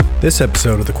This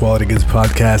episode of the Quality Goods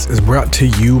Podcast is brought to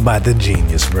you by the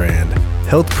Genius brand.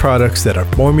 Health products that are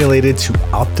formulated to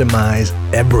optimize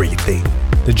everything.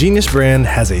 The Genius brand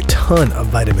has a ton of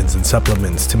vitamins and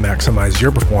supplements to maximize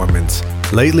your performance.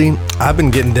 Lately, I've been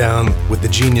getting down with the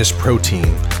Genius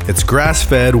Protein. It's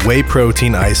grass-fed whey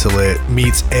protein isolate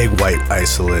meets egg white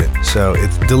isolate. So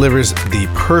it delivers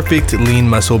the perfect lean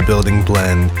muscle building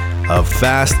blend of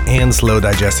fast and slow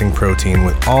digesting protein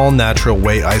with all natural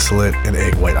whey isolate and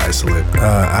egg white isolate.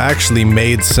 I actually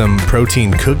made some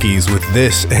protein cookies with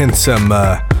this and some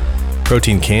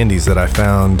protein candies that I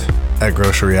found at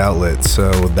grocery outlets.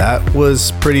 So that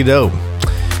was pretty dope.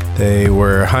 They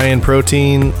were high in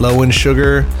protein, low in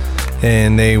sugar,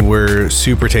 and they were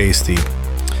super tasty.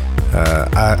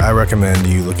 I recommend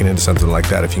you looking into something like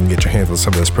that if you can get your hands on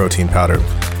some of this protein powder.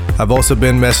 I've also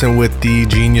been messing with the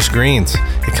Genius Greens.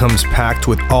 It comes packed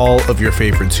with all of your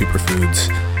favorite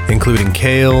superfoods, including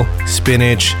kale,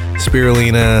 spinach,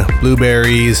 spirulina,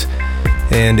 blueberries,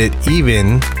 and it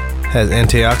even has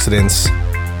antioxidants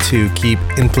to keep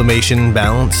inflammation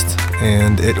balanced,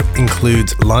 and it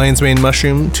includes lion's mane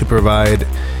mushroom to provide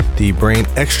the brain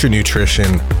extra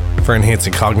nutrition for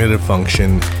enhancing cognitive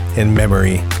function and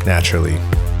memory naturally.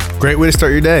 Great way to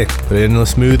start your day. Put it in a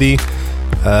smoothie.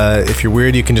 If you're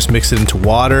weird, you can just mix it into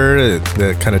water.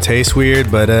 That kind of tastes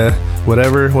weird, but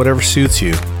whatever suits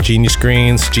you. Genius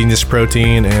Greens, Genius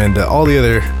Protein, and all the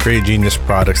other great Genius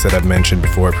products that I've mentioned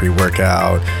before,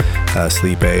 pre-workout,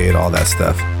 sleep aid, all that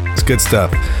stuff. It's good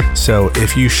stuff. So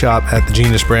if you shop at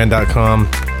thegeniusbrand.com,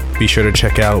 be sure to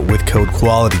check out with code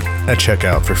QUALITY at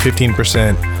checkout for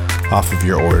 15% off of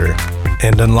your order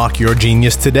and unlock your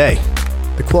genius today.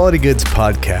 The Quality Goods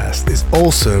Podcast is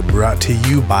also brought to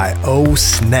you by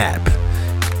Snap.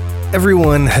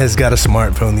 Everyone has got a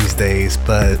smartphone these days,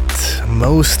 but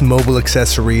most mobile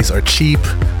accessories are cheap,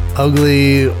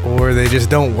 ugly, or they just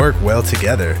don't work well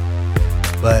together.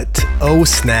 But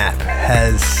Snap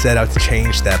has set out to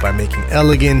change that by making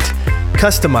elegant,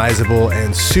 customizable,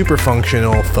 and super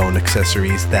functional phone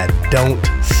accessories that don't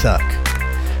suck.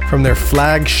 From their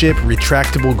flagship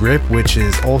retractable grip, which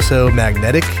is also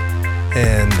magnetic,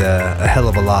 and a hell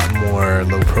of a lot more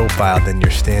low profile than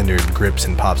your standard grips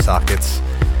and pop sockets,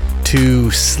 to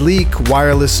sleek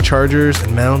wireless chargers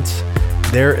and mounts,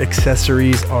 their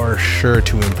accessories are sure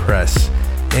to impress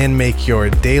and make your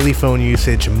daily phone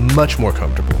usage much more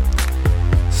comfortable.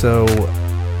 So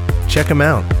check them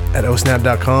out at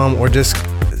osnap.com or just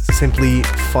simply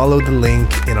follow the link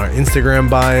in our Instagram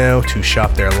bio to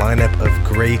shop their lineup of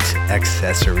great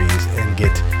accessories and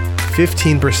get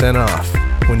 15% off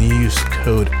when you use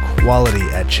code QUALITY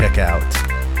at checkout.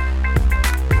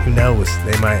 Who knows?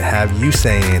 They might have you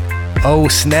saying, "Oh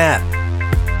snap!"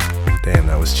 Damn,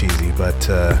 that was cheesy, but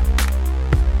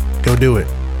go do it.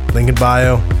 Link in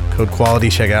bio, code QUALITY,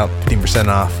 check out 15%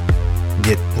 off.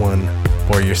 Get one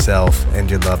for yourself and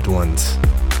your loved ones.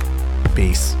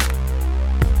 Peace.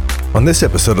 On this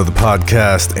episode of the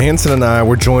podcast, Anson and I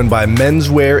were joined by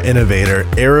menswear innovator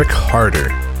Eric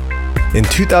Harder. In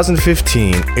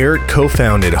 2015, Eric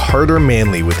co-founded Harder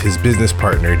Manly with his business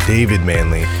partner, David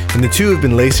Manly, and the two have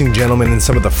been lacing gentlemen in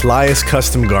some of the flyest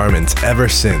custom garments ever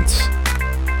since.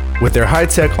 With their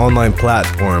high-tech online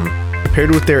platform,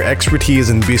 paired with their expertise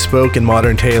in bespoke and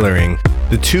modern tailoring,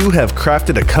 the two have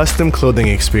crafted a custom clothing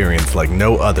experience like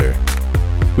no other.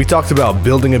 We talked about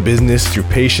building a business through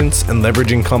patience and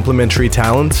leveraging complementary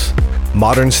talents,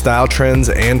 modern style trends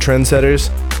and trendsetters,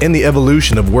 and the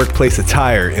evolution of workplace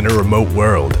attire in a remote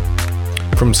world.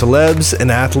 From celebs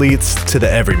and athletes to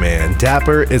the everyman,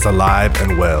 Dapper is alive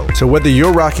and well. So whether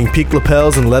you're rocking peak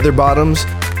lapels and leather bottoms,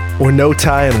 or no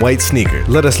tie and white sneaker,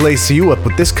 let us lace you up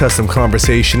with this custom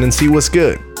conversation and see what's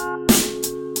good.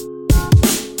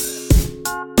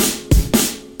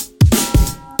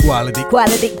 Quality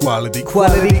goods. Quality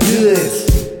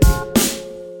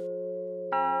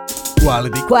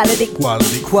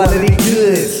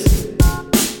goods.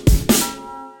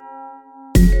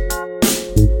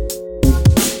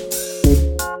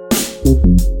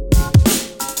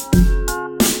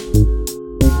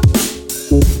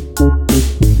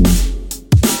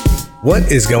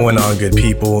 What is going on, good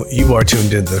people? You are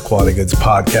tuned into the Quality Goods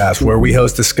Podcast, where we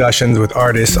host discussions with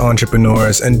artists,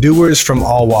 entrepreneurs, and doers from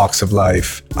all walks of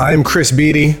life. I am Chris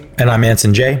Beatty. And I'm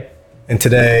Anson J. And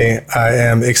today I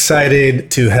am excited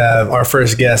to have our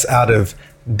first guest out of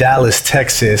Dallas,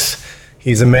 Texas.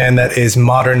 He's a man that is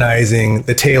modernizing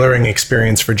the tailoring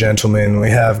experience for gentlemen. We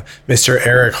have Mr.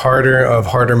 Eric Harder of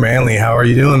Harder Manly. How are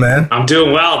you doing, man? I'm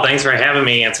doing well. Thanks for having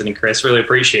me, Anthony, Chris. Really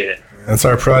appreciate it. It's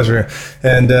our pleasure.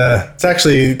 And it's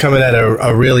actually coming at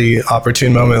a really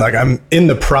opportune moment. Like, I'm in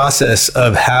the process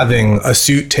of having a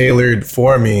suit tailored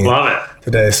for me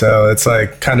today. So it's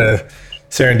like kind of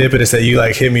serendipitous that you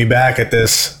like hit me back at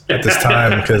this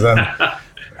time, because I'm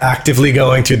actively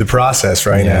going through the process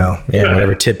right now. Yeah,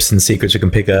 whatever tips and secrets you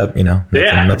can pick up, nothing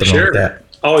sure. wrong with that.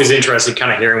 Always interested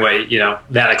kind of hearing what,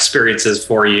 that experience is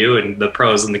for you and the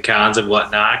pros and the cons and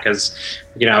whatnot, because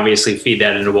we can obviously feed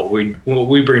that into what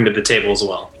we bring to the table as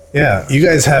well. Yeah, you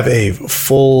guys have a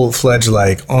full-fledged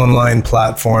like online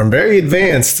platform, very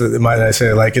advanced, might I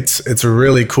say. Like it's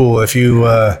really cool. If you,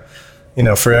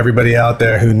 for everybody out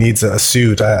there who needs a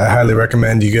suit, I highly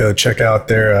recommend you go check out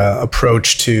their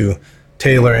approach to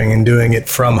tailoring and doing it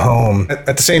from home.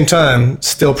 At the same time,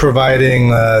 still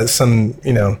providing some,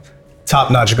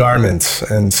 top-notch garments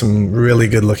and some really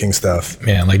good-looking stuff.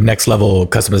 Yeah, like next-level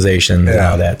customization and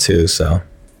all that too. So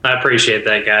I appreciate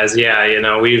that, guys.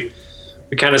 Yeah, we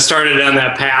kind of started on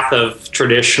that path of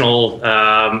traditional,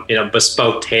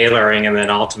 bespoke tailoring, and then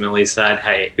ultimately said,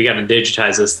 hey, we got to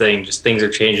digitize this thing. Just things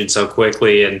are changing so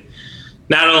quickly, and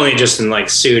not only just in like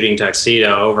suiting,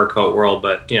 tuxedo, overcoat world,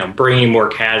 but bringing more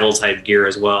casual type gear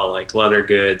as well, like leather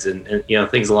goods and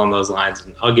things along those lines.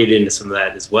 And I'll get into some of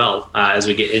that as well as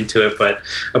we get into it. But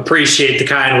appreciate the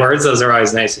kind words; those are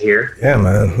always nice to hear. Yeah,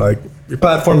 man. Like, your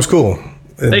platform's cool.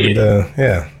 And, thank you.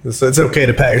 It's okay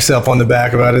to pat yourself on the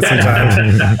back about it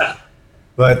sometimes.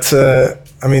 But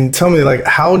tell me, like,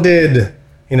 how did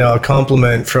a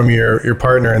compliment from your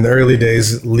partner in the early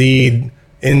days lead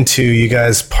into you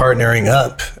guys partnering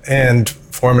up and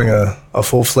forming a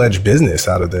full-fledged business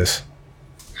out of this?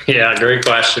 Yeah, great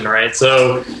question, right?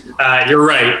 So you're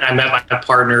right. I met my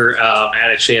partner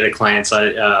actually at a client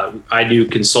side. I do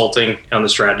consulting on the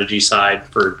strategy side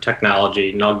for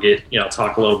technology, and I'll get,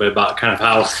 talk a little bit about kind of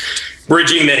how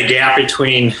bridging that gap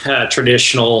between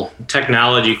traditional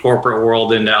technology corporate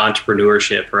world into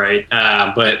entrepreneurship, right?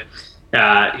 I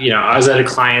was at a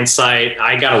client site.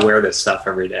 I got to wear this stuff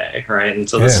every day, right? And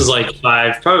so this is like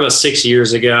probably about 6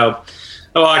 years ago.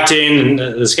 I walked in, and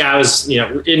this guy was,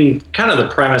 in kind of the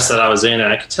premise that I was in,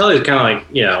 and I could tell he was kind of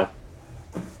like,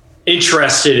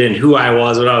 interested in who I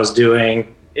was, what I was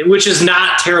doing, which is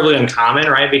not terribly uncommon,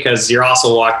 right? Because you're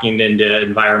also walking into an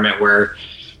environment where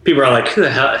people are like, who the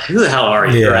hell are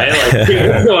you, right? Like,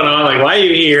 what's going on? Like, why are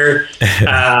you here?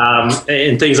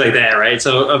 And things like that, right?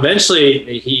 So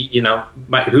eventually he,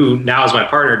 who now is my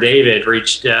partner, David,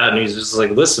 reached out and he was just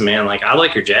like, listen, man, like, I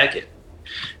like your jacket.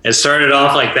 It started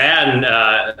off like that,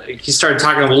 and he started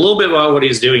talking a little bit about what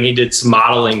he's doing. He did some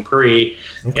modeling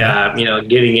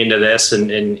getting into this,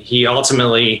 and he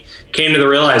ultimately came to the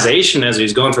realization as he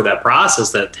was going through that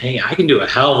process that, hey, I can do a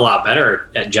hell of a lot better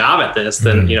job at this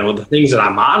than the things that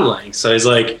I'm modeling. So he's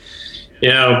like,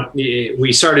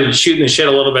 we started shooting the shit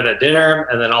a little bit at dinner,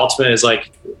 and then ultimately it's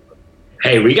like,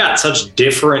 hey, we got such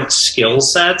different skill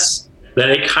sets that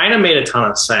it kind of made a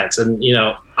ton of sense. And,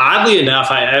 oddly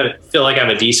enough, I feel like I have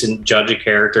a decent judge of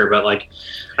character, but like,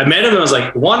 I met him and I was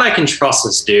like, one, I can trust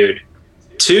this dude.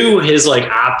 Two, his like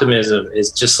optimism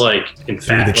is just like, in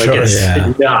fact, like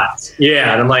it's nuts.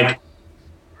 Yeah. And I'm like,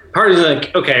 part of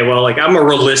like, okay, well, like I'm a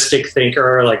realistic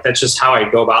thinker. Like that's just how I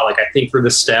go about, like, I think through the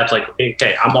steps, like,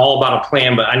 okay, I'm all about a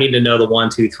plan, but I need to know the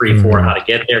 1, 2, 3, 4, how to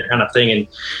get there kind of thing. And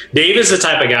Dave is the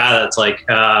type of guy that's like,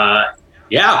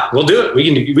 yeah, we'll do it. We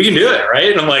can do it.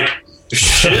 Right. And I'm like,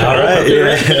 shit, all right. Yeah.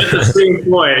 At the same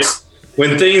point,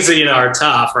 when things are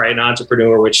tough, right? An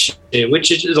entrepreneur, which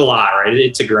is a lot, right?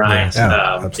 It's a grind.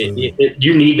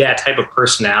 You need that type of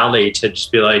personality to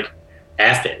just be like,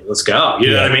 F it, let's go.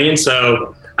 You know what I mean?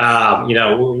 So,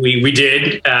 we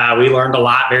did. We learned a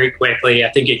lot very quickly.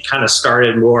 I think it kind of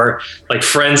started more like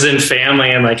friends and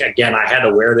family. And like, again, I had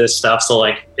to wear this stuff. So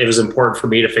like, it was important for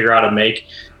me to figure out how to make,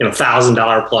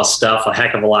 $1,000 plus stuff a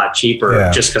heck of a lot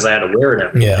cheaper just because I had to wear it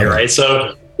every day, right?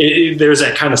 So there's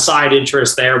that kind of side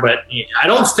interest there. But I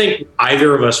don't think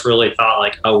either of us really thought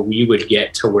like, oh, we would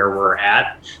get to where we're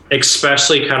at,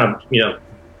 especially kind of,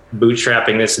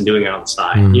 bootstrapping this and doing it on the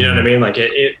side. You know what I mean? Like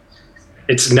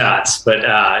it's nuts, but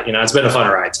it's been a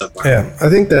fun ride so far. Yeah, I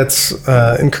think that's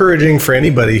encouraging for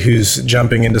anybody who's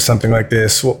jumping into something like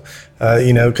this. Well,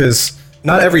 because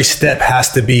not every step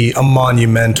has to be a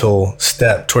monumental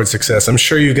step towards success. I'm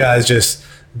sure you guys just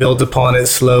built upon it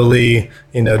slowly,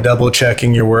 double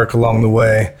checking your work along the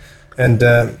way. And,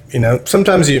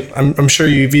 sometimes I'm sure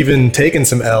you've even taken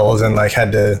some L's and like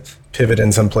had to pivot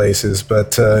in some places,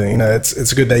 but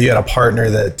it's good that you had a partner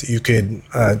that you could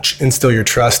instill your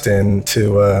trust in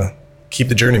to keep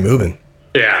the journey moving.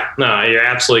 Yeah, no, you're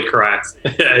absolutely correct.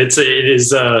 It is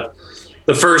the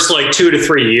first like 2 to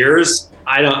 3 years.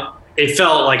 it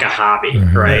felt like a hobby,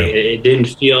 right? It didn't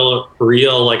feel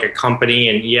real like a company.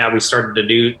 And yeah, we started to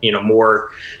do,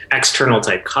 more external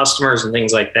type customers and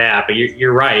things like that. But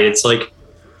you're right. It's like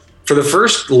for the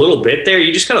first little bit there,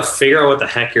 you just got to figure out what the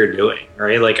heck you're doing,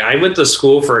 right? Like I went to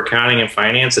school for accounting and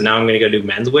finance, and now I'm going to go do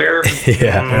menswear.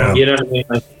 You know what I mean?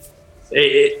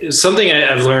 Like, something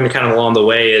I've learned kind of along the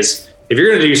way is if you're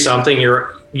going to do something, you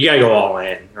got to go all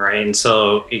in, right? And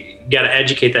so you got to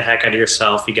educate the heck out of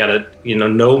yourself. You got to,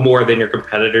 know more than your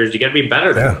competitors. You got to be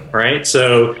better than them, right?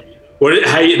 So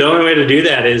the only way to do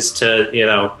that is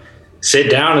to,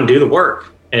 sit down and do the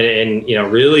work and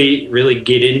really, really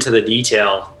get into the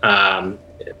detail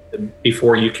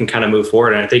before you can kind of move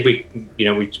forward. And I think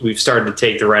we've started to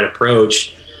take the right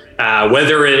approach,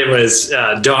 whether it was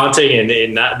daunting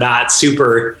and not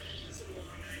super.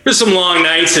 There's some long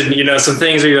nights and, some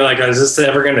things where you're like, is this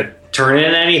ever going to turn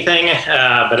into anything?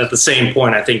 But at the same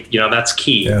point, I think, that's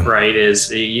key, right? Is,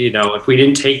 if we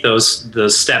didn't take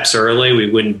those steps early,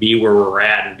 we wouldn't be where we're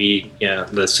at and be,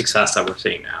 the success that we're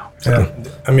seeing now. Yeah.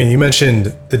 I mean, you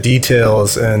mentioned the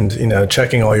details and,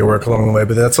 checking all your work along the way,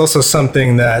 but that's also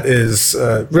something that is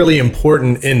really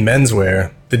important in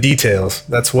menswear, the details.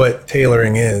 That's what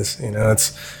tailoring is.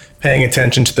 It's paying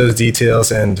attention to those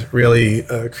details and really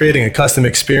creating a custom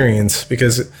experience,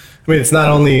 because it's not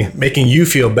only making you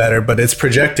feel better, but it's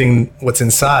projecting what's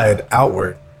inside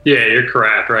outward. Yeah, you're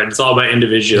correct, right? It's all about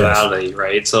individuality,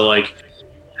 right? So like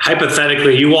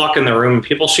hypothetically, you walk in the room,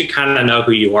 people should kind of know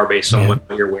who you are based on what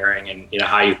you're wearing and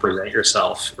how you present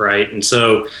yourself, right? And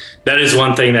so that is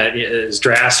one thing that is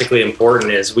drastically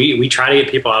important is we try to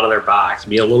get people out of their box,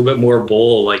 be a little bit more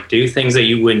bold, like do things that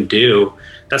you wouldn't do.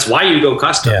 That's why you go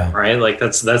custom, right? Like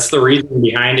that's the reason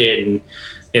behind it. And,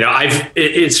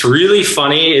 it's really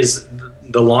funny is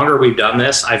the longer we've done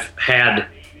this, I've had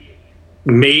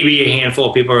maybe a handful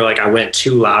of people who are like, I went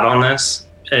too loud on this.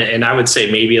 And I would say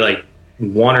maybe like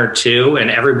one or two, and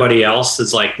everybody else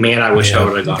is like, man, I wish I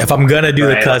would have gone. If I'm going to do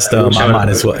the custom, I might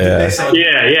as well.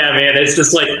 Yeah, man. It's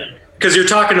just like, because you're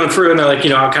talking them through and they're like,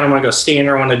 I kind of want to go stand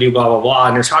or want to do blah, blah, blah.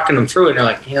 And you're talking them through it and they're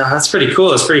like, that's pretty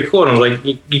cool. That's pretty cool. And I'm like,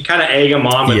 you kind of egg them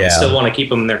on, but you still want to keep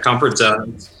them in their comfort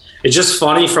zone. It's just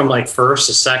funny from like first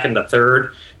to second to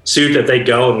third suit that they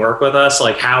go and work with us,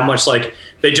 like how much like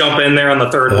they jump in there on the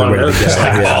third one and they're just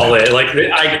like all in. Like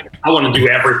I want to do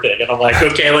everything. And I'm like,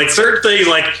 okay, like certain things,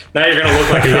 like now you're going to look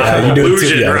like a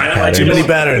illusion, right? Like too many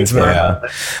patterns, man.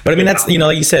 Yeah. But I mean, that's,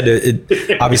 like you said,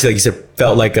 it obviously, like you said,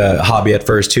 felt like a hobby at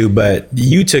first too, but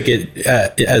you took it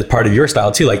as part of your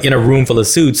style too. Like in a room full of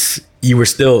suits, you were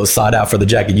still sought out for the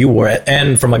jacket you wore,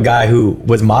 and from a guy who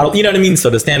was modeled, you know what I mean?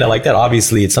 So to stand out like that,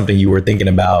 obviously it's something you were thinking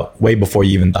about way before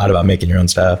you even thought about making your own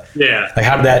stuff. Yeah. Like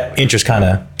how did that interest kind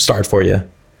of start for you?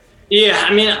 Yeah,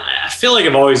 I mean, I feel like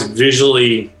I've always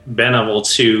visually been able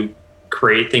to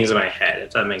create things in my head,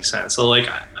 if that makes sense. So like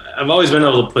I've always been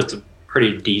able to put a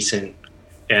pretty decent,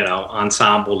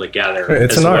 ensemble together.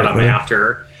 It's an art, what I'm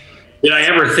after. Did I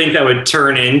ever think that would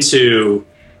turn into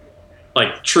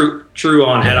like true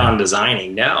on head-on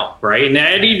designing? No, right? And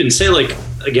I'd even say like,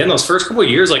 again, those first couple of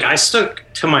years, like I stuck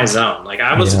to my zone. Like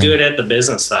I was good at the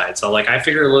business side. So like I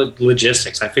figured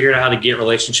logistics. I figured out how to get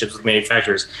relationships with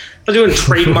manufacturers. I was doing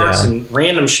trademarks and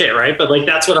random shit, right? But like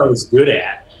that's what I was good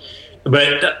at.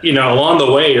 But along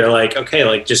the way, you're like, okay,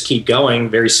 like just keep going.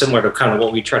 Very similar to kind of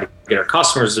what we try to get our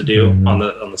customers to do on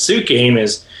the suit game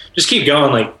is just keep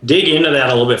going, like dig into that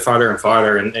a little bit farther and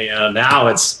farther. And now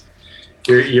it's,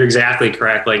 you're exactly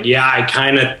correct. Like, I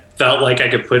kind of felt like I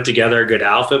could put together a good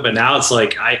outfit, but now it's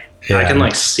like I can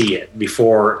like see it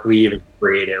before we even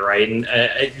create it, right?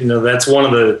 And that's one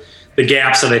of the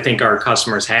gaps that I think our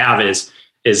customers have is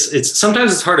it's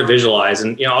sometimes it's hard to visualize,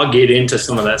 and I'll get into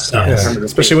some of that stuff,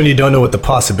 especially when you don't know what the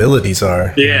possibilities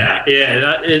are.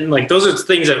 And like those are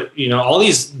things that all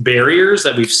these barriers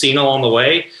that we've seen along the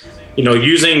way.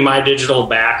 Using my digital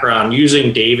background,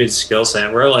 using David's skill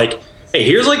set, we're like, hey,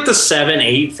 here's like the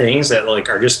 7-8 things that like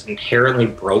are just inherently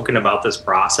broken about this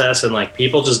process, and like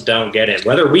people just don't get it,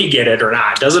 whether we get it or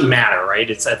not. It doesn't matter, right?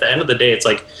 It's at the end of the day, it's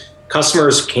like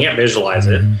customers can't visualize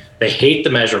it. They hate the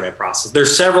measurement process.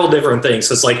 There's several different things.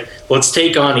 So it's like, let's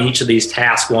take on each of these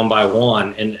tasks one by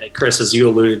one. And Chris, as you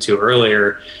alluded to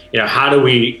earlier, how do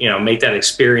we make that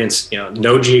experience,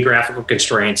 no geographical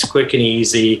constraints, quick and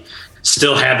easy,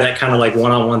 still have that kind of like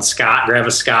one-on-one grab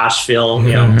a scotch feel,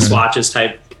 swatches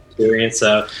type experience.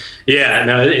 So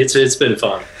it's been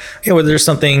fun. Yeah, well, there's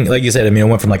something, like you said, I mean, it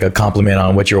went from like a compliment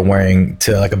on what you're wearing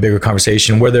to like a bigger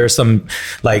conversation. Were there some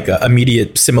like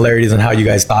immediate similarities in how you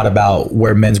guys thought about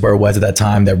where menswear was at that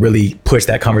time that really pushed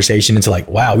that conversation into like,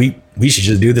 wow, we should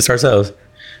just do this ourselves?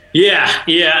 Yeah.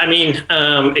 I mean,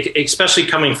 especially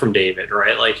coming from David,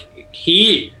 right? Like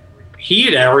he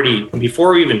had already,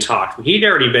 before we even talked, he'd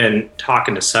already been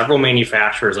talking to several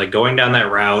manufacturers, like going down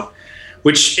that route,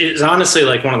 which is honestly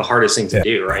like one of the hardest things to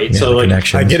do, right? Yeah, so like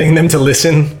getting them to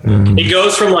listen. It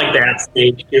goes from like that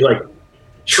stage to like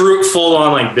true full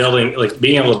on like building, like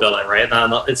being able to build it, right?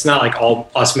 It's not like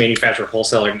all us manufacturer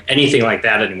wholesaler, anything like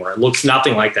that anymore. It looks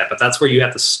nothing like that, but that's where you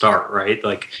have to start, right?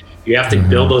 Like you have to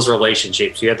build those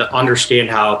relationships. You have to understand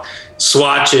how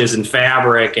swatches and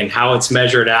fabric and how it's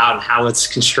measured out and how it's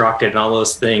constructed and all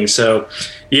those things. So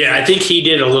yeah, I think he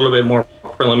did a little bit more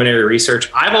preliminary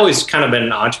research. I've always kind of been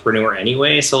an entrepreneur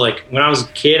anyway. So like when I was a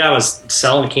kid, I was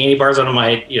selling candy bars out of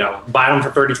my, buy them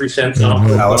for 33 cents off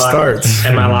how it starts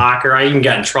in my locker. I even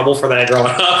got in trouble for that growing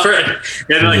up,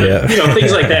 and like,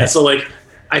 things like that. So like,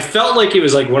 I felt like it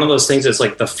was like one of those things that's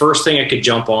like the first thing I could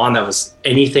jump on that was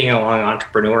anything along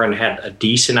entrepreneur and had a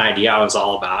decent idea. I was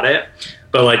all about it.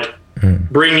 But like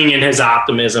bringing in his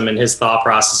optimism and his thought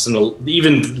process and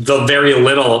even the very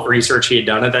little research he had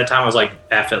done at that time, I was like,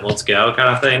 F it, let's go kind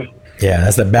of thing. Yeah,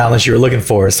 that's the balance you were looking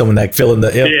for. Someone that fill in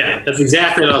the... Yeah, that's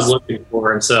exactly what I was looking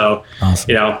for. And so, awesome.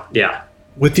 Yeah.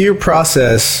 With your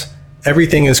process,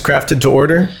 everything is crafted to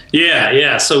order?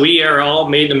 Yeah. So we are all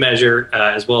made to measure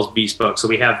as well as bespoke. So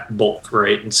we have both,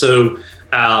 right? And so,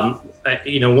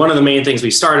 one of the main things we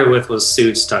started with was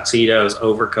suits, tuxedos,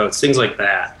 overcoats, things like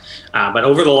that. But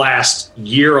over the last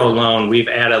year alone, we've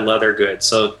added leather goods.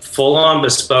 So full on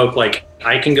bespoke, like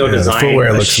I can go design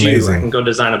a shoe, amazing. I can go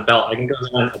design a belt, I can go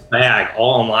design a bag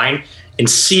all online and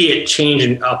see it change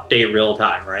and update real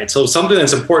time, right? So something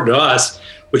that's important to us,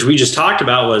 which we just talked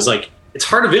about, was like, it's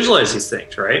hard to visualize these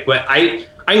things, right? But I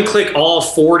can click all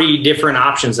 40 different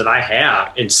options that I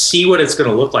have and see what it's going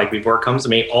to look like before it comes to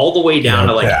me, all the way down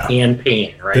to like hand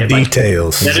paint, right? The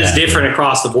details. That is different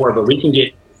across the board, but we can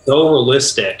get so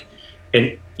realistic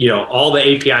and all the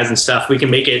APIs and stuff, we can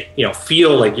make it,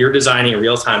 feel like you're designing in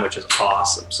real time, which is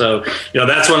awesome. So,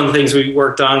 that's one of the things we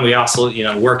worked on. We also,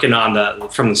 working on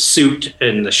from the suit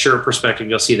and the shirt perspective,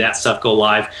 you'll see that stuff go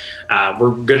live.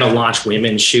 We're going to launch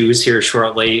women's shoes here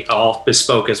shortly, all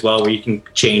bespoke as well, where you can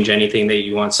change anything that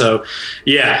you want. So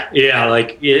yeah,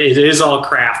 like it is all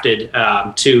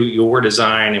crafted to your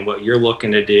design and what you're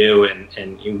looking to do.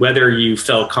 And whether you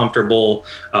felt comfortable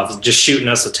of just shooting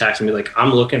us a text and be like,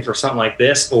 I'm looking for something like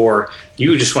this, or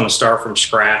you just want to start from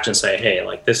scratch and say, hey,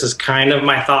 like this is kind of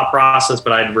my thought process,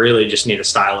 but I'd really just need a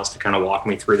stylist to kind of walk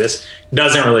me through this.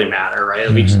 Doesn't really matter,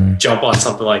 right? We just jump on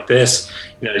something like this,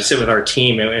 sit with our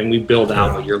team and we build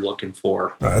out what you're looking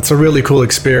for. It's a really cool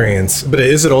experience, but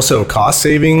is it also a cost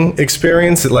saving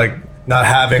experience? Like not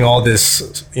having all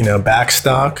this, back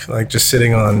stock, like just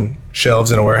sitting on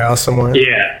shelves in a warehouse somewhere?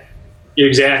 Yeah, you're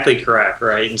exactly correct,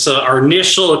 right? And so our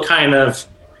initial kind of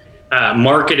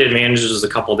market advantages is a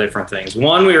couple different things.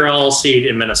 One, we were LLC'd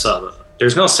in Minnesota.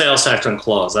 There's no sales tax on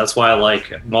clothes. That's why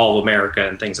like Mall of America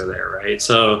and things are there, right?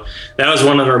 So that was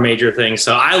one of our major things.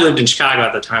 So I lived in Chicago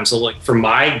at the time. So like for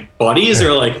my buddies,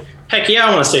 they're like, heck yeah,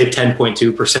 I want to save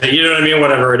 10.2%. You know what I mean?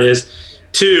 Whatever it is.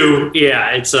 Two,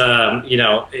 it's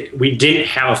we didn't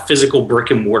have a physical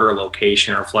brick and mortar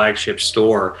location or flagship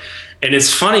store. And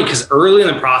it's funny because early in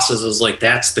the process, it was like,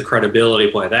 that's the credibility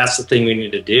play. That's the thing we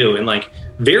need to do. And like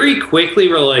very quickly,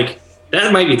 we're like,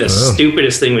 that might be the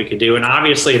stupidest thing we could do. And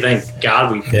obviously, thank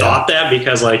God we thought that,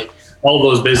 because like all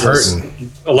those businesses,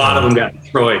 a lot of them got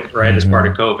destroyed, right, as part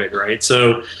of COVID, right?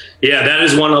 So yeah, that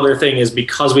is one other thing, is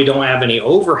because we don't have any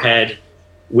overhead,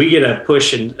 we get to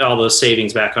push all those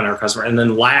savings back on our customer. And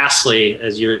then lastly,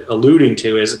 as you're alluding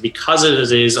to, is because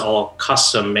it is all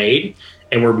custom made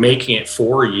and we're making it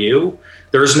for you,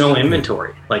 there's no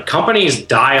inventory. Like companies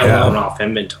die alone off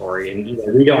inventory, and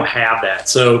we don't have that.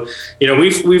 So,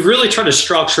 we've really tried to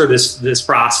structure this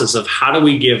process of how do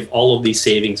we give all of these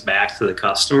savings back to the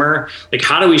customer? Like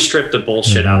how do we strip the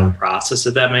bullshit out of the process,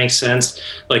 if that makes sense?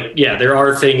 Like, yeah, there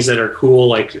are things that are cool.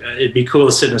 Like it'd be cool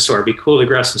to sit in a store, it'd be cool to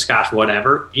grab some scotch,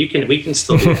 whatever. We can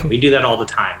still do that. We do that all the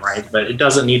time, right? But it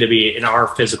doesn't need to be in our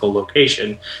physical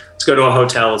location. Let's go to a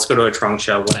hotel, let's go to a trunk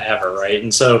show, whatever, right?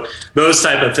 And so those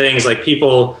type of things, like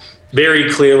people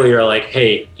very clearly are like,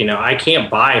 hey, I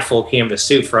can't buy a full canvas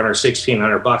suit for under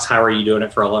 $1,600. How are you doing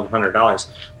it for $1,100?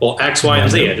 Well, X, Y, and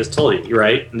Z, I just told you,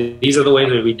 right? These are the ways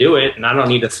that we do it, and I don't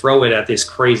need to throw it at this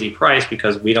crazy price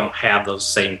because we don't have those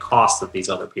same costs that these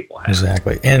other people have.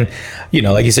 Exactly. And,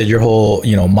 like you said, your whole,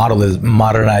 model is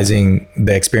modernizing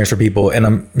the experience for people. And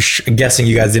I'm guessing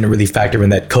you guys didn't really factor in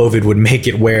that COVID would make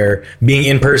it where being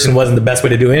in person wasn't the best way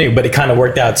to do anything, but it kind of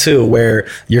worked out too, where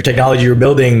your technology you're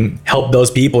building helped those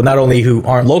people, not only who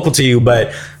aren't local to you,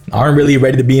 but aren't really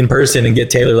ready to be in person and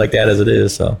get tailored like that as it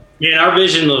is. So yeah, our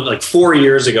vision of like 4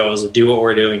 years ago was to do what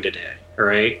we're doing today,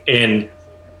 right? And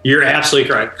You're absolutely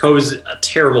correct. COVID's a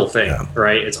terrible thing,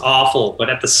 right? It's awful, but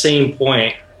at the same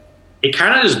point, it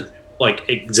kind of just like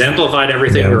exemplified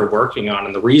everything we were working on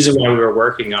and the reason why we were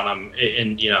working on them.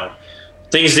 And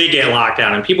things did get locked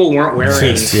down and people weren't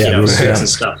wearing suits and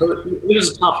stuff. So it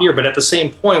was a tough year, but at the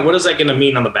same point, what is that going to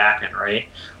mean on the back end, right?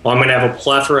 Well, I'm going to have a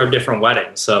plethora of different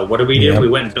weddings. So what did we do? We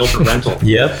went and built a rental,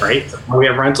 right? We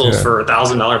have rentals for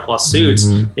 $1,000 plus suits.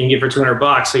 You can get for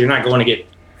 $200, so you're not going to get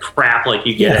crap like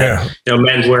you get at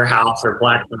Men's Warehouse or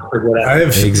Black or whatever. I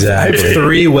have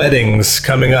 3 weddings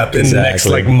coming up in the next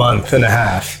like month and a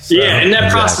half. So. Yeah, and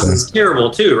that process is terrible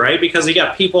too, right? Because you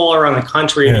got people all around the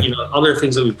country and other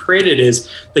things that we've created is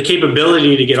the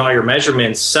capability to get all your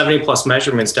measurements, 70 plus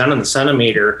measurements down in the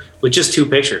centimeter with just 2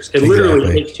 pictures. It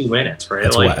literally takes 2 minutes, right?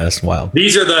 That's wild.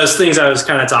 These are those things I was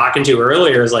kind of talking to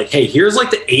earlier is like, hey, here's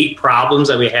like the 8 problems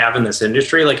that we have in this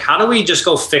industry. Like, how do we just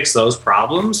go fix those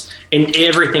problems and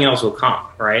everything else will come,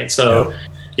 right? So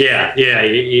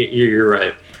you're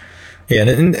right. Yeah,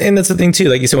 and that's the thing too,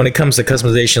 like you said, when it comes to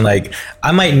customization, like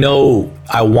I might know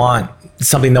I want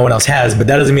something no one else has, but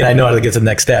that doesn't mean I know how to get to the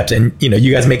next steps. And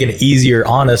you guys making it easier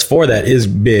on us for that is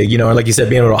big. Or like you said,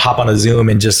 being able to hop on a Zoom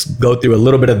and just go through a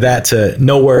little bit of that to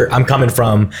know where I'm coming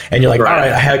from, and you're like, all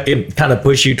right, I can kind of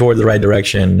push you towards the right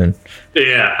direction. And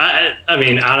I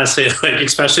mean, honestly, like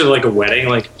especially like a wedding,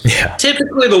 like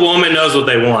typically the woman knows what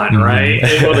they want, right?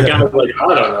 And the guy's like,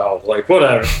 I don't know, like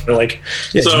whatever. Like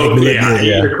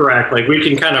you're correct. Like we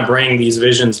can kind of bring these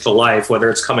visions to life, whether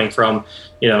it's coming from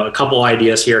a couple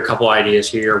ideas here,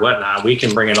 whatnot. We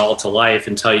can bring it all to life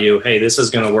and tell you, hey, this is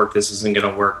going to work, this isn't going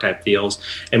to work type deals.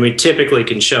 And we typically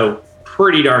can show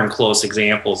pretty darn close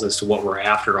examples as to what we're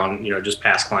after on just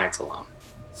past clients alone.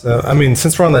 So, I mean,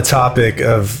 since we're on the topic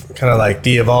of kind of like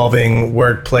the evolving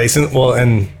workplace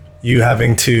and you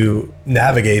having to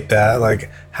navigate that, like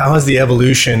how has the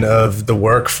evolution of the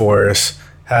workforce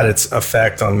had its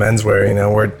effect on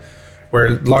menswear?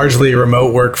 We're largely a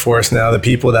remote workforce now. The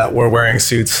people that were wearing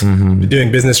suits,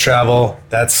 doing business travel,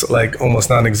 that's like almost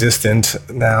non-existent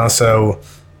now. So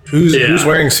who's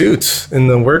wearing suits in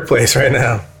the workplace right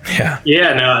now?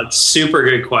 No, it's super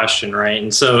good question, right?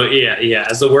 And so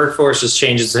as the workforce just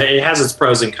changes, it has its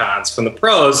pros and cons. From the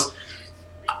pros,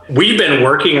 we've been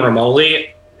working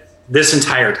remotely this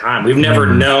entire time. We've never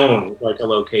known like a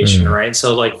location, right?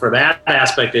 So like for that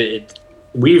aspect,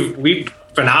 we've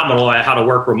phenomenal at how to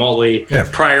work remotely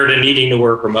prior to needing to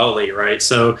work remotely, right?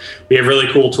 So we have really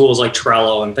cool tools like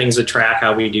Trello and things that track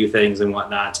how we do things and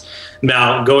whatnot.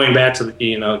 Now, going back to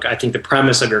I think the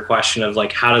premise of your question of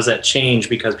like, how does that change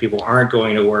because people aren't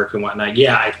going to work and whatnot?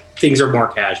 Things are more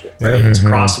casual, right? It's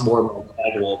across the board more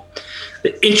casual.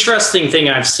 The interesting thing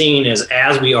I've seen is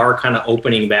as we are kind of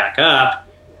opening back up,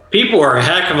 people are a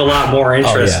heck of a lot more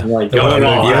interested in like going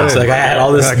all out. It's like I had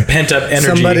all this pent up energy.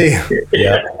 Somebody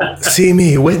see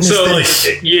me, witness this.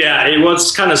 Like, it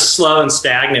was kind of slow and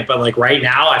stagnant, but like right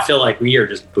now I feel like we are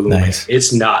just booming. Nice.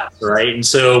 It's nuts, right? And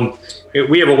so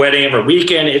we have a wedding every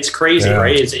weekend. It's crazy,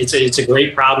 right? It's a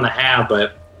great problem to have,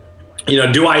 but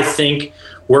do I think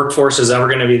workforce is ever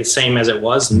going to be the same as it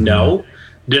was? No.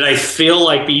 Did I feel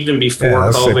like even before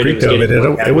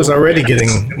COVID, it was already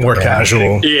getting more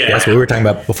casual? That's what we were talking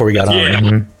about before we got on.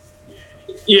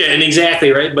 And exactly,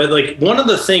 right? But like one of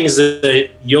the things that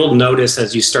you'll notice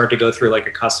as you start to go through like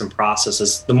a custom process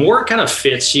is the more it kind of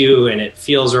fits you and it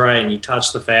feels right and you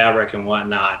touch the fabric and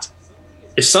whatnot.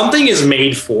 If something is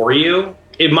made for you,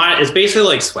 it's basically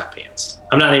like sweatpants.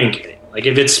 I'm not even kidding. Like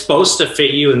if it's supposed to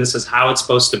fit you and this is how it's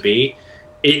supposed to be,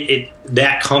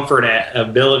 that comfort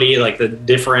ability, like the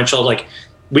differential, like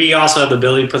we also have the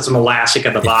ability to put some elastic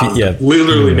at the bottom,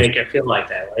 literally make it feel like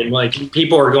that. Right? Like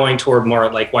people are going toward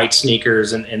more like white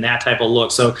sneakers and that type of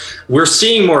look. So we're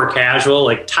seeing more casual,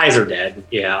 like ties are dead.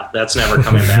 Yeah, that's never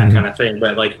coming back kind of thing.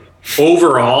 But like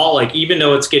overall, like even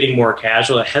though it's getting more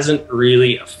casual, it hasn't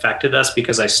really affected us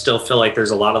because I still feel like there's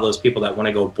a lot of those people that want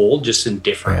to go bold just in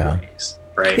different ways.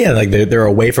 Right. Yeah, like they're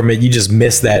away from it. You just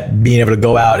miss that being able to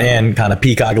go out and kind of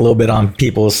peacock a little bit on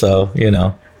people. So,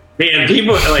 Man,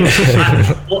 people like,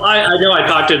 I know I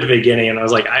talked at the beginning and I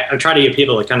was like, I try to get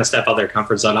people to kind of step out their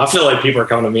comfort zone. I feel like people are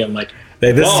coming to me. I'm like,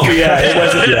 it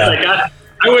wasn't, like,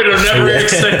 I would have never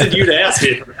expected you to ask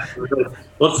me.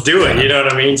 Let's do it. You know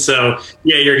what I mean? So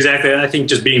you're exactly. I think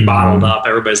just being bottled up,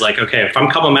 everybody's like, okay, if I'm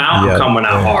coming out, I'm coming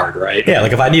out hard, right? Yeah,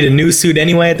 like if I need a new suit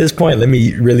anyway at this point, let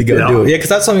me really go do it. Yeah, because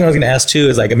that's something I was going to ask too.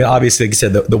 Is like, I mean, obviously, like you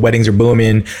said, the weddings are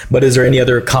booming, but is there any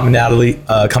other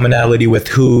commonality with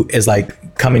who is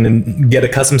like coming and get a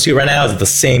custom suit right now? Is it the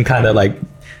same kind of like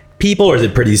people, or is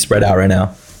it pretty spread out right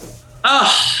now?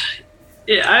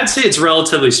 Yeah, I'd say it's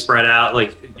relatively spread out.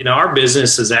 Like, our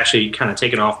business is actually kind of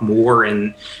taken off more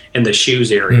in the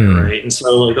shoes area, right? And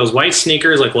so like those white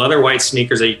sneakers, like leather white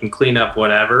sneakers that you can clean up,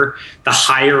 whatever, the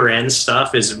higher end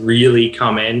stuff is really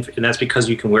come in, and that's because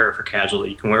you can wear it for casual.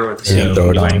 You can wear it with the throw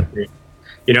it on.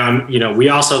 We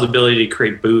also have the ability to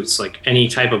create boots, like any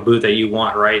type of boot that you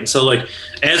want, right? And so like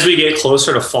as we get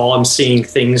closer to fall, I'm seeing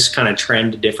things kind of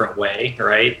trend a different way,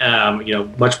 right?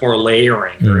 Much more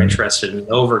layering. They're interested in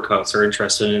overcoats. They're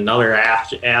interested in other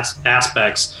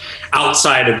aspects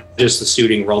outside of just the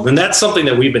suiting world, and that's something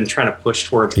that we've been trying to push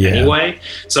towards anyway.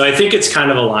 So I think it's kind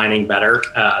of aligning better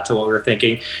to what we were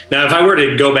thinking. Now, if I were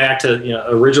to go back to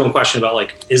original question about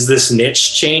like, is this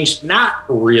niche changed? Not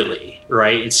really.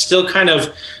 Right. It's still kind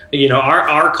of,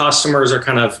 our customers are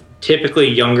kind of typically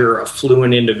younger,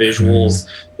 affluent individuals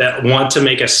that want to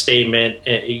make a statement,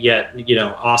 yet,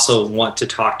 also want to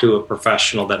talk to a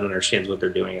professional that understands what they're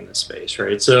doing in this space.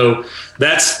 Right. So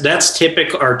that's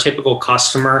our typical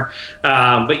customer.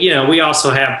 But, we also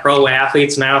have pro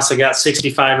athletes now. So got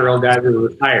 65-year-old guys who are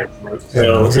retired. Right?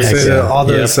 So all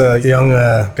those young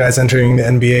guys entering the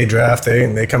NBA draft,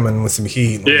 they come in with some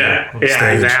heat. Yeah,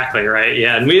 exactly. Right.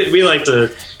 Yeah. And we like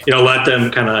to, let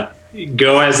them kind of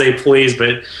go as they please,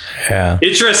 but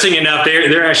interesting enough,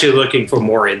 they're actually looking for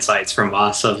more insights from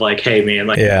us of like, hey man,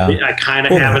 like I kind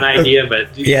of have an idea,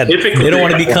 but typically they don't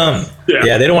want to become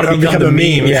they don't want to become the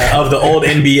meme of the old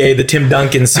NBA, the Tim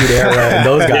Duncan suit era, and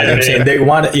those guys. I'm saying they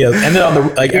want to, and then on the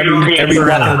like every walk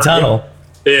in the tunnel.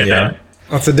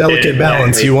 It's a delicate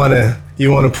balance. You want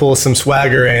to pull some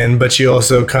swagger in, but you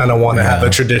also kind of want to have a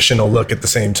traditional look at the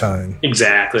same time.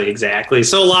 Exactly.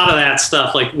 So a lot of that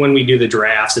stuff, like when we do the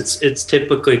drafts, it's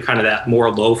typically kind of that more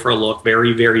loafer look,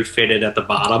 very, very fitted at the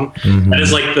bottom. That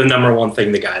is like the number one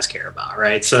thing the guys care about,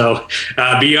 right? So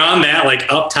beyond that, like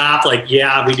up top, like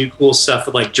we do cool stuff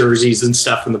with like jerseys and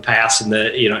stuff in the past, and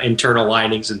the internal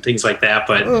linings and things like that.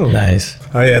 But nice.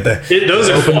 Oh yeah, those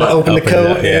are fun. Open the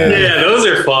coat. Yeah, those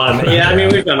are fun. Yeah, I mean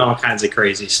we've done all kinds of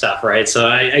crazy stuff, right? So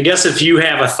I guess if you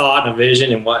have a thought and a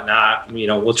vision and whatnot,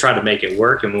 we'll try to make it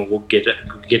work, and we'll get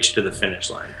you to the finish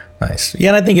line. Nice. Yeah,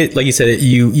 and I think like you said,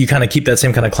 you kind of keep that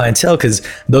same kind of clientele because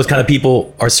those kind of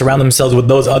people are surround themselves with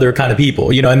those other kind of people,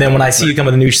 and then when I see you come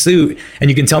with a new suit and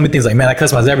you can tell me things like, man, I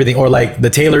customize everything, or like the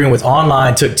tailoring was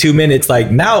online, took 2 minutes.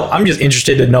 Like now I'm just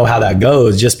interested to know how that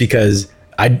goes just because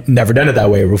I'd never done it that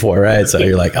way before, right? So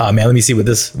you're like, oh man, let me see what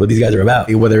these guys are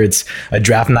about. Whether it's a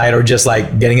draft night or just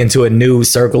like getting into a new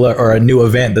circle or a new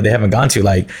event that they haven't gone to.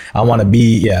 Like I want to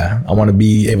be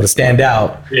able to stand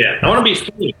out. Yeah, I want to be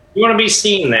seen. You want to be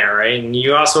seen there, right? And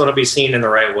you also want to be seen in the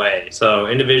right way. So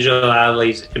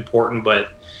individuality is important,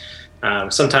 but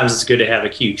sometimes it's good to have a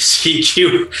QA/QC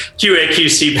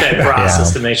pet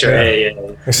process to make sure. Hey,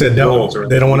 I said they don't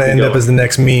want to end up as the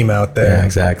next meme out there. Yeah,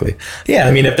 exactly. Yeah,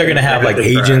 I mean, if they're gonna have like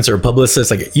agents or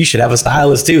publicists, like you should have a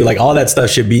stylist too. Like all that stuff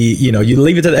should be, you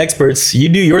leave it to the experts. You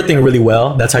do your thing really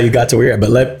well. That's how you got to where you're at. But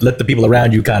let the people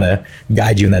around you kind of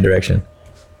guide you in that direction.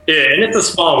 Yeah, and it's a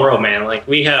small world, man. Like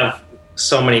we have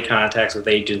so many contacts with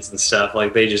agents and stuff.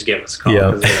 Like they just give us a call.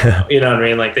 Yeah. You know what I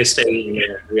mean? Like they stay in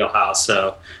your wheelhouse.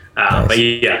 So. Nice. But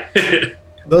yeah.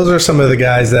 Those are some of the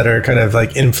guys that are kind of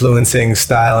like influencing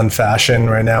style and fashion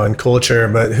right now in culture.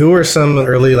 But who are some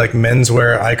early like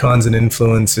menswear icons and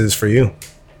influences for you?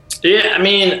 Yeah, I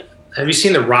mean, have you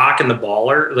seen The Rock and the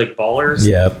Ballers?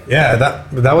 Yeah. Yeah,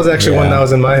 that was actually one that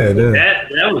was in my head. Yeah.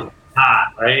 That was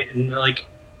hot, right? And like,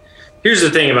 here's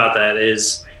the thing about that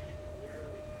is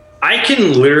I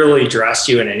can literally dress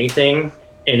you in anything,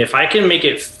 and if I can make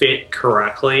it fit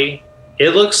correctly,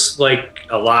 it looks like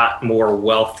a lot more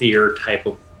wealthier type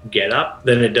of getup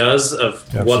than it does of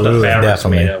what the fabric's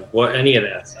made of, what any of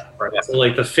that stuff, right? So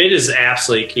like the fit is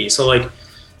absolutely key. So like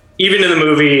even in the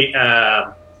movie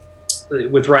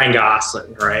with Ryan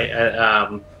Gosling, right?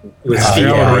 With Steve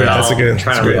Carell, that's a good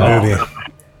movie.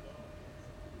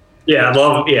 Yeah, I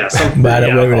love but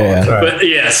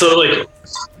yeah, so like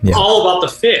all about the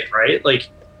fit, right? Like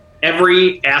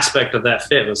every aspect of that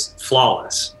fit was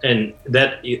flawless, and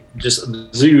that just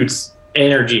exudes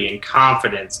energy and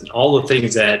confidence and all the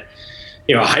things that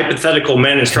a hypothetical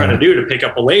man is trying to do to pick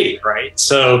up a lady, right?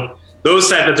 So those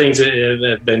type of things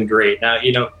have been great. Now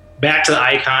back to the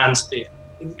icons,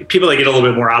 people that get a little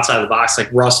bit more outside the box,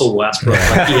 like Russell Westbrook,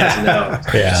 like he has no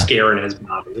scare in his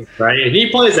body, right? And he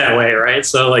plays that way, right?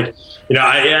 So like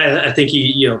I think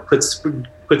he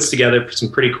puts together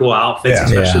some pretty cool outfits,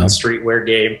 especially in the streetwear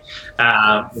game.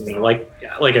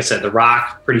 Like I said, The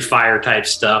Rock, pretty fire type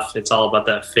stuff. It's all about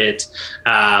that fit.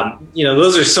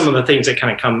 Those are some of the things that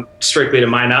kind of come strictly to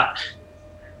mind.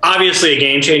 Obviously, a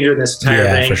game changer in this entire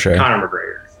thing, for sure. Conor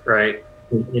McGregor, right?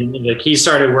 And like he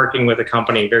started working with a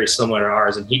company very similar to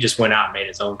ours, and he just went out and made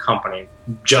his own company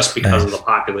just because of the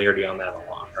popularity on that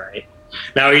alone, right?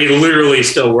 Now he literally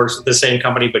still works with the same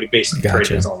company, but he basically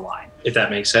created his own line, if that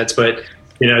makes sense. But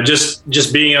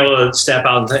just being able to step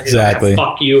out and say,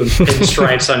 fuck you, and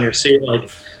pinstripes on your suit, like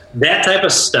that type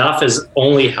of stuff has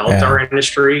only helped our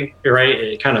industry, right?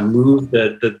 It kind of moved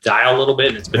the dial a little bit,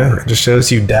 and it's been it just shows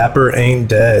you dapper ain't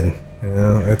dead.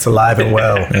 It's alive and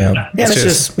well.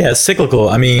 It's cyclical.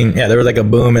 I mean, there was like a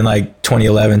boom in like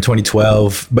 2011,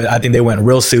 2012, but I think they went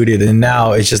real suited, and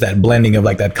now it's just that blending of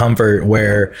like that comfort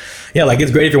where, like it's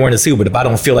great if you're wearing a suit, but if I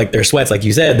don't feel like they're sweats, like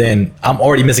you said, then I'm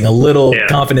already missing a little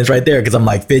confidence right there because I'm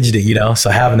like fidgety, So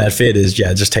having that fit is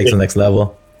it just takes the next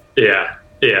level.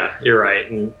 Yeah, you're right.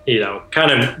 And,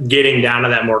 kind of getting down to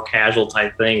that more casual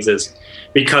type things is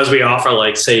because we offer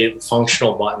like, say,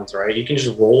 functional buttons, right? You can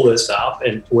just roll this up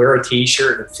and wear a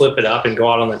t-shirt and flip it up and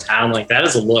go out on the town. Like that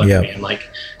is a look, man. Like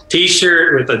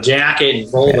t-shirt with a jacket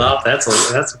and rolled up. That's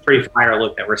a pretty fire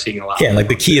look that we're seeing a lot. Yeah, like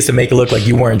the key is to make it look like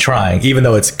you weren't trying, even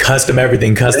though it's custom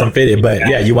everything, custom fitted.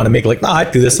 But you want to make it like, no, I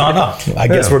threw this on up. I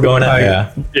guess we're going out.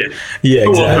 Yeah,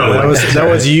 exactly. That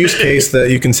was a use case that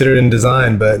you considered in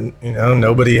design, but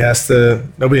nobody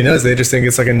knows. They just think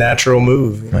it's like a natural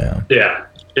move.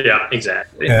 Yeah,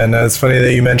 exactly. And it's funny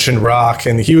that you mentioned Rock,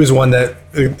 and he was one that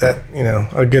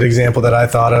a good example that I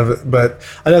thought of. But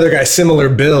another guy, similar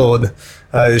build,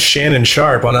 is Shannon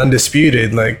Sharp on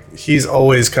Undisputed. Like he's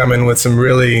always coming with some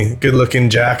really good-looking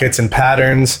jackets and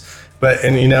patterns.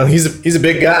 He's a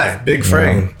big guy, big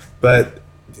frame, but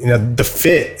the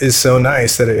fit is so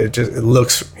nice that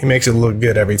he makes it look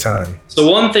good every time. So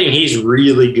one thing he's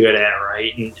really good at,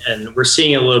 right, and we're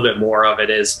seeing a little bit more of it,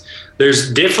 is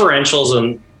there's differentials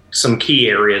in some key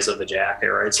areas of the jacket,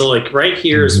 right? So like right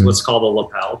here is what's called a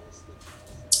lapel.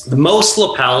 The most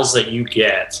lapels that you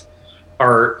get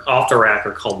are off the rack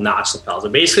are called notch lapels.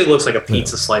 It basically looks like a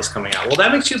pizza slice coming out. Well,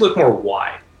 that makes you look more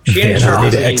wide. I need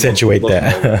to accentuate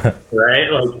that.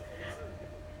 Right? Like,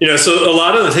 so a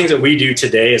lot of the things that we do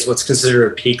today is what's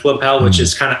considered a peak lapel, which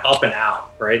is kind of up and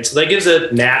out, right? So that gives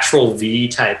a natural V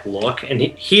type look. And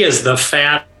he is the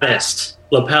fattest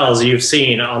lapels you've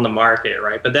seen on the market,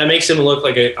 right? But that makes him look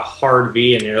like a hard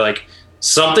V, and you're like,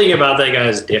 something about that guy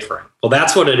is different. Well,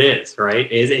 that's what it is, right?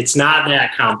 It's not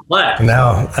that complex.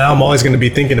 Now I'm always going to be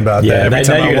thinking about that every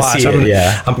time I watch.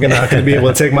 I'm not going to be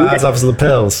able to take my eyes off his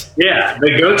lapels. Yeah,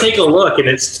 but go take a look, and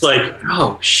it's like,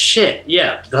 oh shit,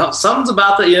 yeah, something's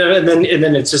about that, and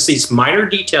then it's just these minor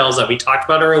details that we talked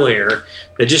about earlier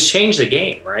that just change the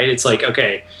game, right? It's like,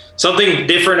 okay, something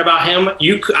different about him.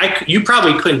 You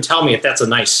probably couldn't tell me if that's a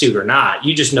nice suit or not.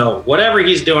 You just know whatever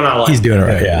he's doing, I like. He's doing it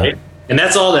right, right? And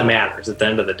that's all that matters at the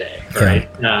end of the day, right?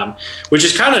 Which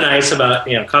is kind of nice about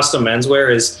custom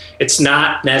menswear is it's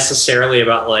not necessarily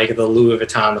about like the Louis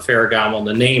Vuitton, the Ferragamo,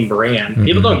 the name brand.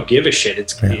 People don't give a shit.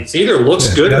 It's either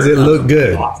looks good. Does it look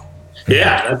good? Awesome.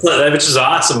 Yeah, which is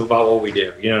awesome about what we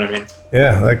do. You know what I mean?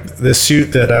 Yeah, like the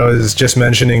suit that I was just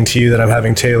mentioning to you that I'm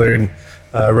having tailored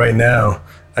right now.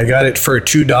 I got it for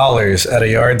 $2 at a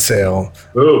yard sale.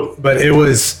 Ooh. But it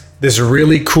was this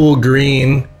really cool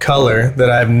green color that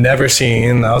I've never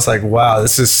seen. I was like, wow,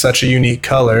 this is such a unique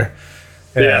color.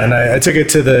 Yeah. And I took it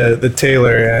to the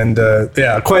tailor, and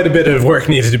quite a bit of work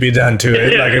needed to be done to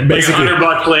it. Like basically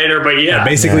 $100 later, but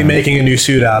basically making a new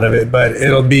suit out of it. But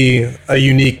it'll be a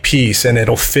unique piece, and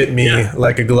it'll fit me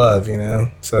like a glove,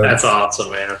 So that's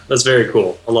awesome, man. That's very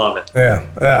cool. I love it.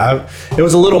 Yeah, it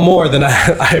was a little more than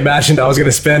I imagined I was going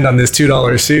to spend on this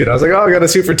 $2 suit. I was like, oh, I got a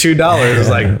suit for $2. I was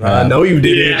like, no, you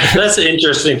didn't. Yeah, that's the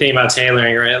interesting thing about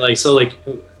tailoring, right? Like, so like,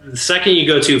 the second you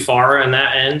go too far on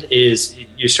that end is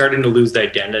you're starting to lose the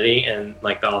identity and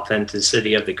like the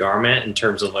authenticity of the garment in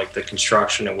terms of like the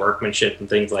construction and workmanship and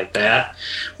things like that,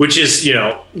 which is,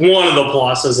 one of the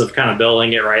pluses of kind of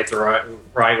building it right the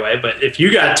right way. But if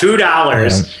you got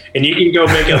 $2 and you can go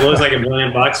make it look like $1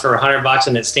 million for $100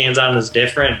 and it stands out as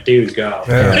different, dude, go.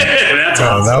 Yeah. That's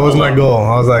awesome. That was my goal.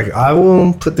 I was like, I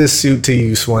will put this suit to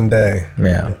use one day.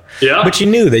 Yeah. But you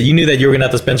knew that you were going to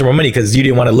have to spend some more money because you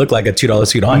didn't want to look like a $2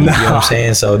 suit on you. You know what I'm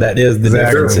saying? So that is the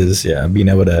difference is, being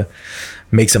able to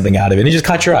make something out of it. And it just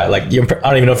caught your eye. Like, I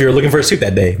don't even know if you were looking for a suit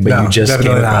that day, but you just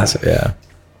came across it. Yeah.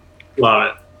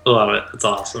 Love it. It's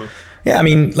awesome. Yeah, I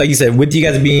mean, like you said, with you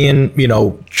guys being,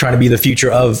 trying to be the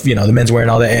future of, the menswear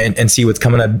and all that and see what's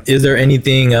coming up, is there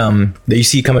anything that you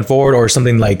see coming forward or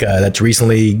something like that's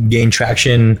recently gained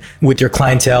traction with your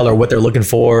clientele or what they're looking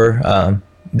for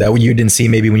that you didn't see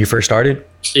maybe when you first started?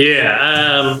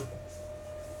 Yeah,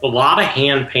 a lot of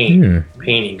hand painting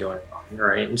going on,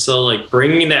 right? And so like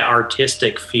bringing that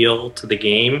artistic feel to the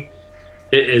game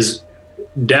is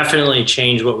definitely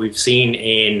changed what we've seen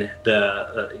in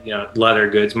the leather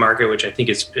goods market, which I think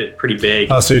is pretty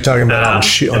big. Oh, so you're talking about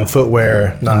on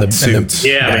footwear, not the suits.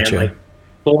 Yeah, Gotcha. man, like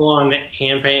full on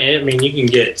hand paint. I mean, you can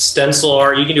get stencil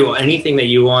art, you can do anything that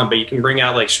you want, but you can bring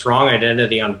out like strong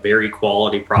identity on very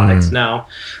quality products now,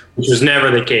 which was never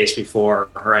the case before,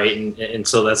 right? And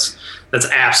so that's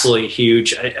absolutely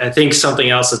huge. I think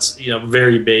something else that's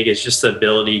very big is just the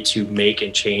ability to make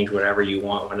and change whatever you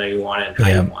want, whenever you want it, and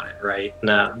how you want it, right?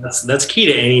 Now that's key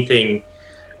to anything,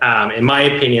 in my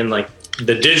opinion. Like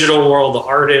the digital world, the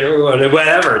art,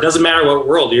 whatever, it doesn't matter what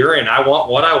world you're in. I want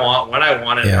what I want, when I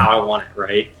want it, and how I want it,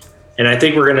 right? And I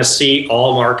think we're going to see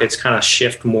all markets kind of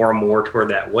shift more and more toward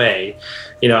that way.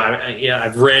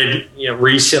 I've read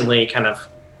recently kind of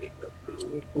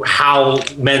how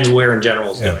menswear in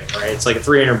general is doing, right? It's like a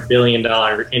 $300 billion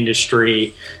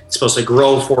industry. It's supposed to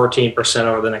grow 14%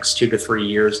 over the next 2 to 3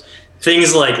 years.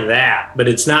 Things like that, but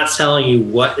it's not telling you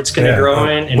what it's going to grow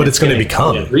in and what it's going to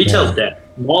become. Retail's dead.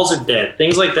 Malls are dead.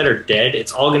 Things like that are dead.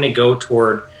 It's all going to go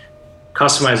toward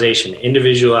customization,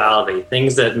 individuality,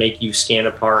 things that make you stand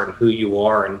apart and who you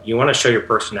are, and you want to show your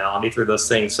personality through those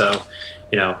things. So,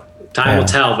 time will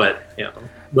tell, but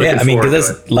I mean, because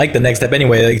that's like the next step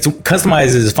anyway. Like,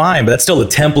 customize is fine, but that's still a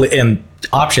template and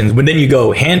options. When then you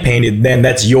go hand painted, then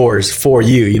that's yours for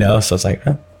you, So it's like,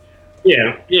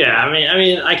 Yeah. I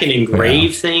mean, I can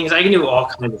engrave things. I can do all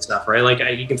kinds of stuff, right? Like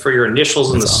you can for your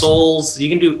initials in the soles. You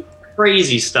can do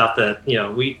crazy stuff that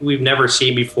we've never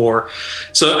seen before.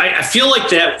 So I feel like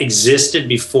that existed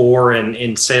before,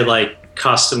 in say like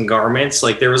custom garments.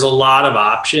 Like there was a lot of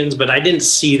options, but I didn't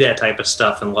see that type of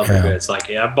stuff in leather goods.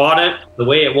 Like I bought it the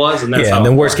way it was, and that's and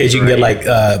then worst case you can get like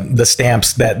the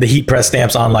stamps, the heat press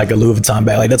stamps on like a Louis Vuitton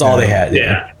bag. Like that's all they had.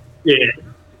 Yeah.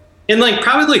 And like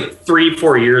probably like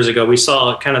 3-4 years ago, we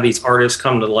saw kind of these artists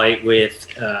come to light with,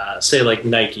 say like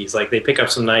Nikes. Like they pick up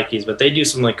some Nikes, but they do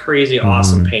some like crazy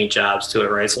awesome paint jobs to it,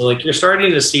 right? So like you're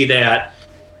starting to see that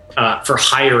for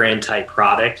higher end type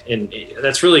product, and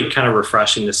that's really kind of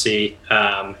refreshing to see.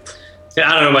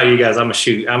 I don't know about you guys. I'm a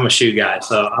shoe guy,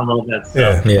 so I love that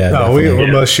stuff. We're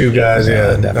both shoe guys.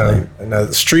 Definitely.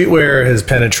 Streetwear has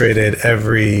penetrated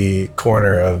every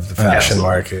corner of the fashion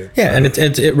market. Yeah, and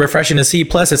it's refreshing to see.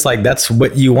 Plus, it's like that's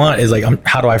what you want is like,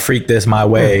 how do I freak this my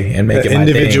way and make it my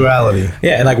individuality? Thing?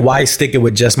 Yeah, and like why stick it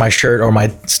with just my shirt or my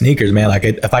sneakers, man? Like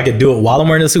if I could do it while I'm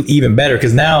wearing the suit, even better.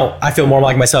 Because now I feel more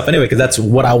like myself anyway. Because that's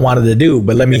what I wanted to do.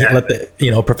 But let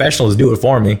the professionals do it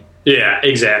for me. Yeah,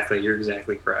 exactly. You're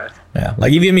exactly correct. Yeah,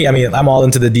 like even me, I mean, I'm all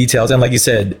into the details, and like you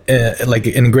said, like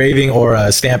engraving or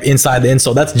a stamp inside the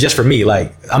insole, that's just for me.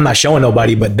 Like I'm not showing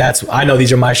nobody, but I know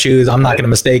these are my shoes. I'm not going to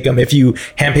mistake them. If you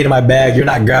hand painted my bag, you're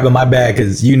not grabbing my bag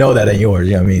because that ain't yours.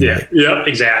 You know what I mean? Yeah,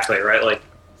 exactly. Right. Like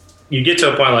you get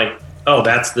to a point like, oh,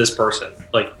 that's this person.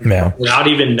 Like not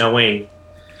even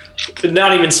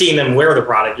seeing them wear the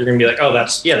product, you're going to be like, oh,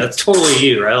 that's totally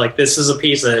you, right? Like this is a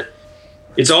piece that.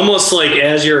 It's almost like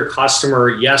as you're a customer,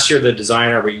 yes, you're the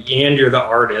designer, and you're the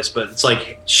artist, but it's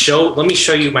like, let me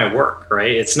show you my work,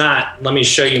 right? It's not, let me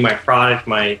show you my product,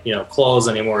 my, clothes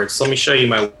anymore. It's let me show you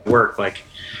my work. Like,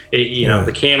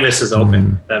 the canvas is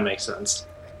open. If that makes sense.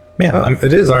 Yeah,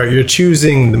 it is art. You're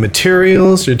choosing the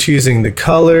materials, you're choosing the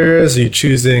colors, you're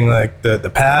choosing like the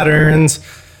patterns,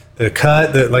 the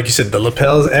cut, like you said, the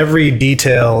lapels. Every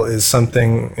detail is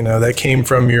something, that came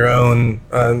from your own,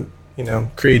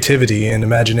 creativity and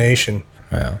imagination.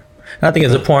 Yeah. And I think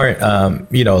it's important,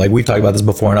 like we've talked about this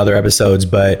before in other episodes,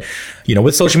 but,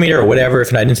 with social media or whatever,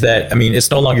 if you're not into that, I mean, it's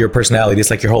no longer your personality.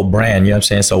 It's like your whole brand, you know what I'm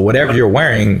saying? So whatever you're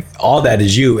wearing, all that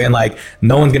is you. And like,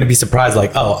 no one's going to be surprised,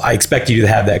 like, oh, I expect you to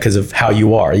have that because of how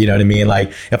you are. You know what I mean?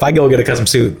 Like if I go get a custom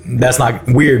suit, that's not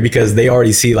weird because they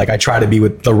already see, like I try to be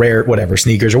with the rare, whatever,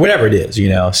 sneakers or whatever it is,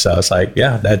 So it's like,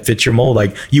 yeah, that fits your mold.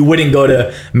 Like you wouldn't go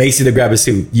to Macy to grab a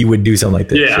suit. You would do something like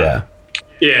this. Yeah.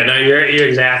 Yeah, no, you're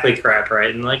exactly correct,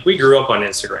 right? And like we grew up on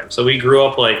Instagram, so we grew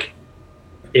up like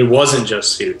it wasn't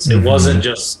just suits, it wasn't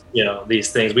just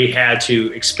these things. We had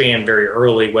to expand very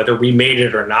early, whether we made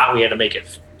it or not. We had to make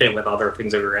it fit with other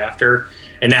things that we were after,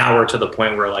 and now we're to the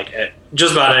point where like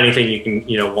just about anything you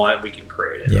can want, we can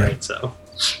create it, right? So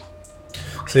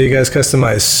you guys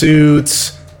customize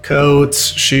suits,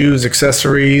 coats, shoes,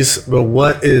 accessories, but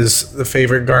what is the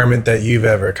favorite garment that you've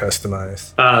ever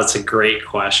customized? That's a great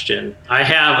question. I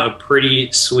have a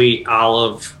pretty sweet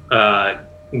olive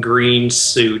green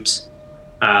suit.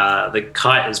 The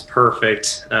cut is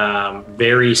perfect.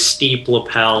 Very steep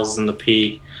lapels in the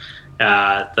peak.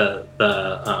 The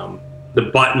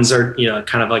buttons are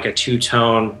kind of like a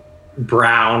two-tone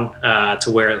brown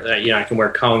to where I can wear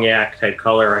cognac type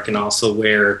color. I can also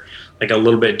wear like a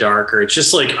little bit darker. It's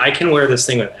just like I can wear this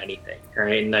thing with anything,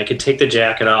 right? And I can take the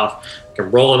jacket off, I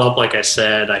can roll it up, like I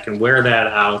said, I can wear that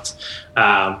out.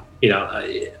 You know,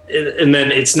 and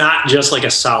then it's not just like a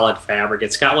solid fabric.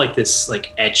 It's got like this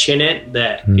like etch in it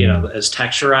that, you know, is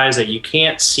texturized that you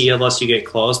can't see unless you get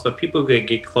close, but people who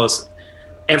get close,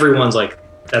 everyone's like,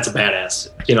 that's a badass,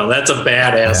 you know, that's a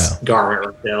badass garment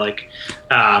right there. Like,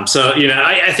 so, you know,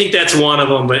 I think that's one of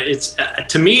them, but it's,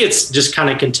 to me, it's just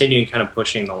kind of continuing, kind of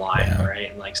pushing the line,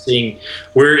 right? And like seeing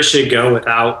where it should go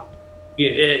without,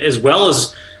 as well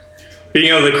as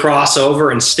being able to cross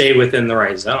over and stay within the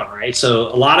right zone, right?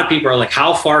 So a lot of people are like,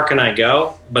 how far can I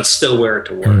go, but still wear it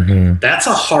to work? That's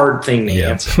a hard thing to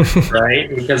answer,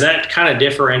 right? Because that kind of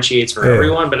differentiates for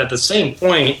everyone. But at the same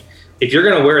point, if you're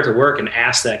going to wear it to work and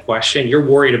ask that question, you're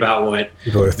worried about what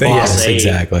people are thinking. Yes,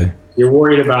 exactly. You're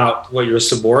worried about what your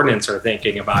subordinates are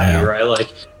thinking about you, right?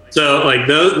 Like, so like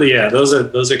those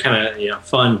are kind of, you know,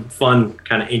 fun,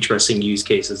 kind of interesting use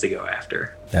cases to go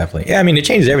after. Definitely. Yeah, I mean, it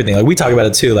changes everything. Like we talk about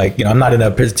it too. Like, you know, I'm not in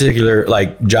a particular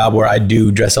like job where I do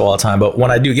dress up all the time, but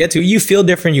when I do get to, you feel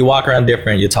different, you walk around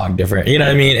different, you talk different, you know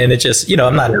what I mean? And it just, you know,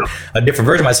 I'm not a different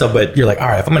version of myself, but you're like, all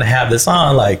right, if I'm going to have this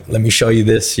on, like, let me show you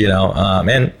this, you know?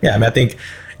 And yeah, I mean, I think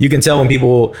you can tell when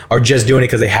people are just doing it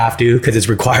because they have to, because it's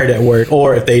required at work,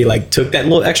 or if they like took that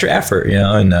little extra effort, you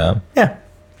know, and yeah.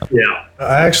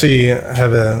 I actually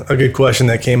have a good question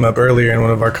that came up earlier in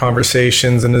one of our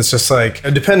conversations, and it's just like,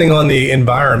 depending on the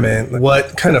environment,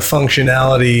 what kind of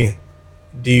functionality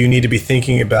do you need to be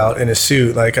thinking about in a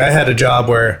suit? Like I had a job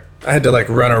where I had to like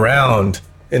run around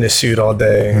in a suit all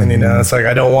day, and you know, it's like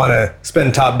I don't want to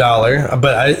spend top dollar,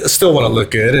 but I still want to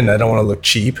look good and I don't want to look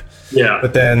cheap. Yeah.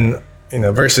 But then, you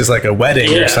know, versus like a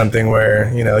wedding or something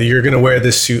where, you know, you're going to wear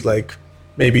this suit like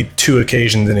maybe 2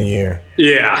 occasions in a year.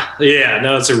 Yeah.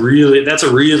 No, that's a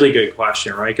really good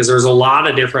question, right? Because there's a lot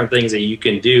of different things that you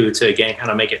can do to, again,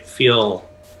 kind of make it feel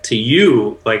to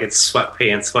you like it's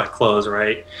sweatpants, sweat clothes,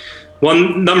 right?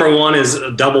 Number one is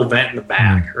a double vent in the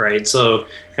back, right? So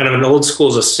kind of an old school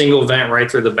is a single vent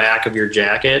right through the back of your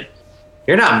jacket.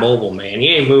 You're not mobile, man. You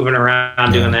ain't moving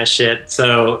around doing that shit.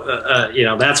 So, you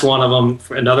know, that's one of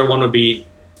them. Another one would be,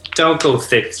 don't go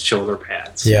thick shoulder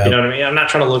pads. You know what I mean? I'm not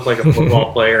trying to look like a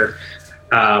football player.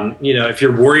 You know, if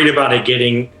you're worried about it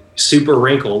getting super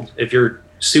wrinkled, if you're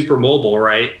super mobile,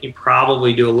 right, you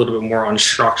probably do a little bit more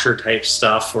unstructured type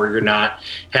stuff where you're not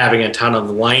having a ton of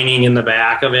lining in the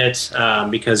back of it.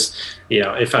 Because, you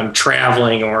know, if I'm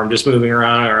traveling or I'm just moving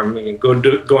around or I'm going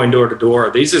door to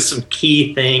door, these are some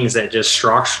key things that just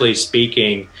structurally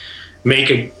speaking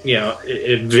make a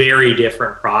very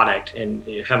different product, and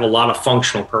you have a lot of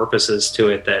functional purposes to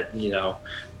it that, you know,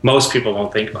 most people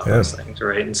don't think about those things,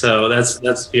 right? And so that's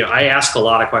you know, I ask a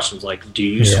lot of questions like, do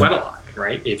you sweat a lot,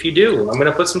 right? If you do, I'm going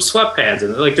to put some sweat pads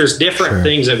in. Like there's different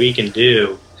things that we can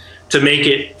do to make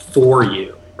it for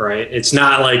you, right? It's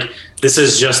not like this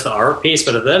is just the art piece,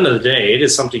 but at the end of the day, it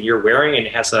is something you're wearing and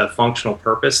it has a functional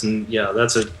purpose. And yeah,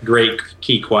 that's a great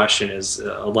key question is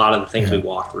a lot of the things we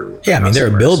walk through. Yeah, I mean,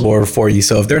 they're a billboard for you.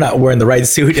 So if they're not wearing the right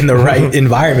suit in the right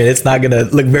environment, it's not going to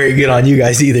look very good on you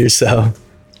guys either. So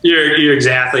you're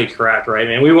exactly correct, right?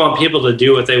 Man, we want people to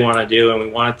do what they want to do, and we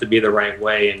want it to be the right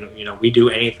way. And, you know, we do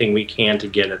anything we can to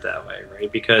get it that way,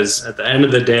 right? Because at the end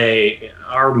of the day,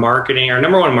 our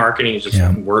number one marketing is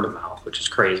just word of mouth, which is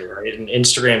crazy, right? And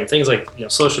Instagram and things like, you know,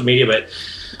 social media, but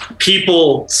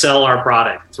people sell our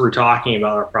product through talking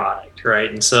about our product, right?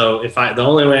 And so the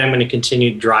only way I'm going to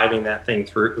continue driving that thing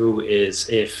through is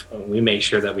if we make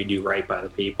sure that we do right by the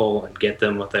people and get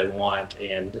them what they want,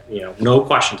 and, you know, no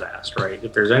questions asked, right?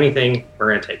 If there's anything, we're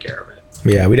going to take care of it.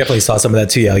 Yeah, we definitely saw some of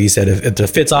that too. Yeah, like you said, if the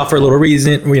fit's off for a little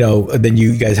reason, you know, then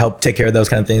you guys help take care of those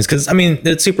kind of things. Because I mean,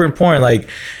 it's super important, like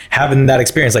having that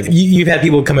experience. Like you've had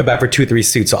people coming back for 2-3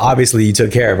 suits, so obviously you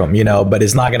took care of them, you know. But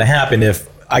it's not going to happen if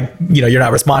you're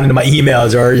not responding to my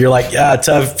emails, or you're like,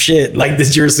 tough shit. Like this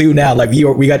is your suit now. Like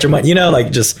we got your money, you know.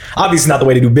 Like just obviously not the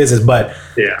way to do business, but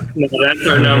yeah, no, that's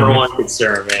our number one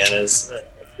concern, man. Is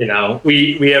you know,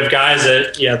 we have guys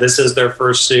that this is their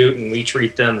first suit, and we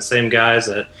treat them the same guys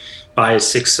that buy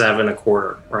 6-7 a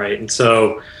quarter, right? And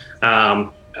so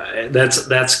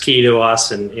that's key to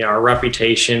us, and, you know, our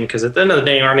reputation, because at the end of the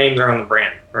day, our names are on the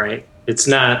brand, right? It's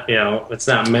not, you know, it's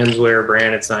not menswear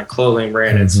brand, it's not clothing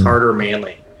brand, it's Harder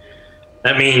Manly.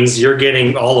 That means you're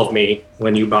getting all of me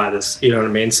when you buy this, you know what I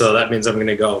mean? So that means I'm going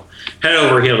to go head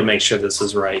over heel to make sure this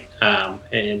is right.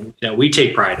 And, you know, we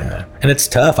take pride in that. And it's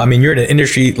tough. I mean, you're in an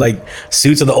industry, like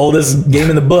suits are the oldest game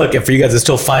in the book. And for you guys to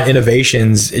still find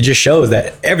innovations, it just shows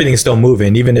that everything's still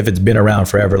moving, even if it's been around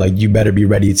forever. Like you better be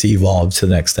ready to evolve to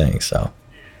the next thing. So.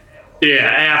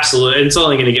 Yeah, absolutely. It's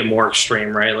only going to get more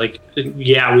extreme, right? Like,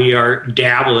 yeah, we are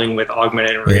dabbling with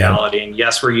augmented reality, and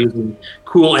yes, we're using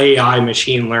cool AI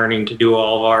machine learning to do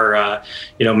all of our,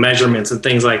 measurements and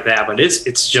things like that. But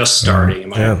it's just starting, in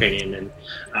my opinion. And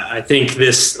I think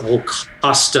this whole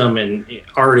custom and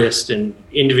artist and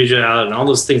individuality and all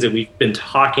those things that we've been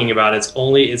talking about, it's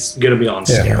going to be on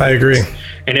steroids. I agree.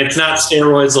 And it's not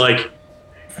steroids like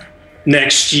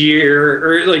next year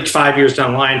or like 5 years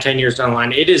down the line, 10 years down the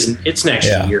line. It's next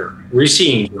year. We're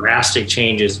seeing drastic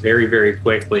changes very, very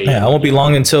quickly. Yeah, it won't be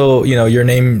long until, your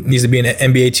name needs to be in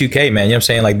NBA 2K, man. You know what I'm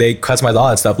saying? Like, they customize all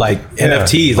that stuff, like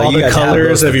NFTs. All like the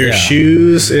colors of your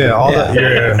shoes. Yeah, all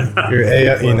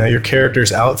your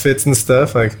characters' outfits and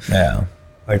stuff.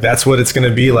 Like that's what it's going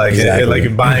to be like. Exactly.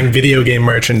 Like buying video game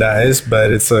merchandise,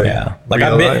 but it's like exactly. Like,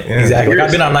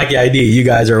 I've been on Nike ID. You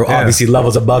guys are obviously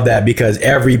levels above that, because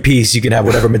every piece you can have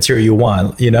whatever material you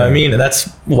want. You know what I mean? And that's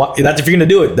if you're going to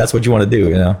do it, that's what you want to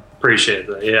do. Appreciate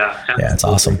that. Yeah, it's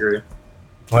awesome.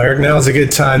 Well, Eric, now is a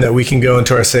good time that we can go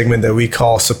into our segment that we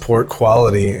call Support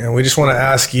Quality. And we just want to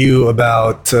ask you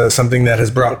about something that has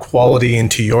brought quality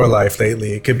into your life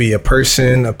lately. It could be a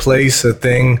person, a place, a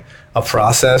thing, a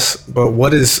process, but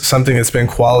what is something that's been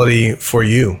quality for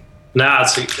you? No,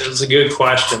 it's a good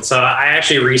question. So I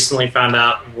actually recently found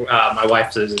out my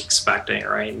wife is expecting,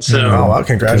 right? And so, oh, wow,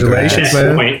 congratulations,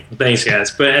 man. Thanks,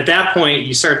 guys. But at that point,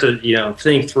 you start to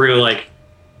think through, like,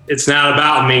 it's not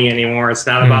about me anymore. It's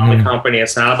not about the company.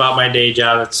 It's not about my day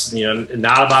job. It's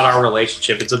not about our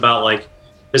relationship. It's about, like,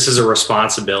 this is a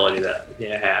responsibility that you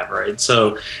have, right?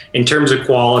 So in terms of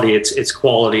quality, it's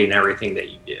quality in everything that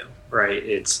you do. Right.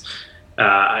 It's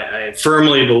I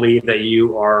firmly believe that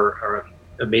you are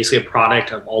basically a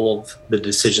product of all of the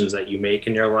decisions that you make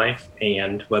in your life,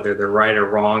 and whether they're right or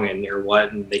wrong and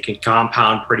they can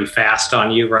compound pretty fast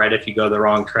on you, right, if you go the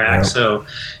wrong track. So,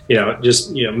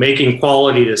 making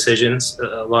quality decisions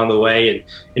along the way,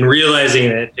 and realizing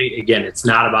that, again, it's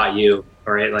not about you.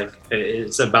 All right. Like,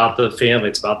 it's about the family.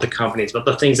 It's about the company. It's about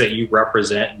the things that you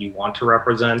represent and you want to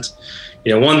represent.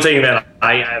 One thing that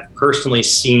I have personally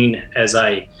seen as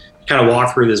I kind of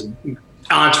walk through this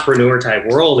entrepreneur type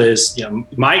world is,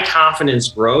 my confidence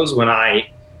grows when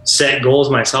I set goals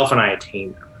myself and I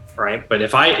attain them. Right. But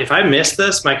if I miss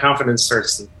this, my confidence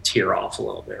starts to tear off a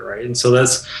little bit. Right. And so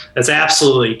that's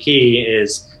absolutely key,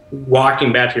 is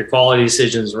walking back to your quality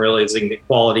decisions, realizing that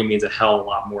quality means a hell of a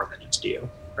lot more than just you.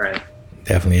 Right.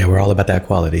 Definitely. Yeah, we're all about that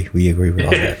quality. We agree with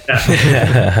all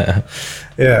that.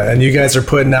 Yeah, and you guys are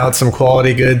putting out some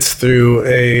quality goods through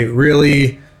a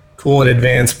really cool and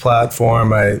advanced platform.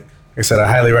 Like I said, I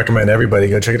highly recommend everybody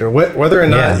go check it out. Whether or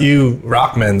not you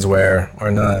rock menswear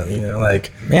or not,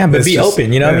 but be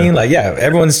open. What I mean? Like,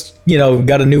 everyone's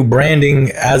got a new branding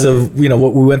as of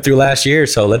what we went through last year.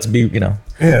 So let's be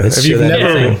if you've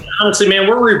never, honestly, man,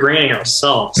 we're rebranding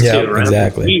ourselves too, right?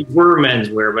 Exactly. We were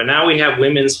menswear, but now we have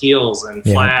women's heels and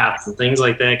flats and things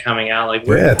like that coming out. Like,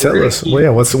 tell us.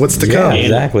 Well, what's to come?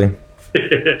 Exactly.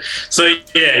 So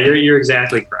you're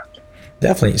exactly correct.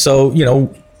 Definitely. So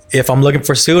if I'm looking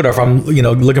for a suit, or if I'm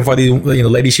looking for these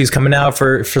lady shoes coming out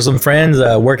for some friends,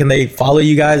 where can they follow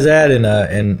you guys at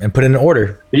and put in an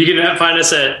order? You can find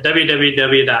us at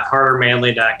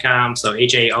www.hardermanly.com. So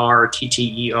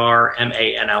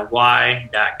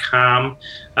HARTTERMANLY.com.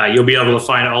 You'll be able to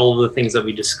find all of the things that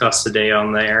we discussed today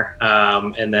on there.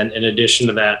 And then in addition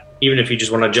to that, even if you just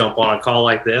want to jump on a call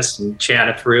like this and chat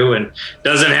it through, and it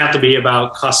doesn't have to be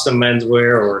about custom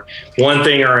menswear or one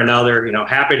thing or another,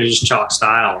 happy to just talk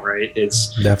style, right?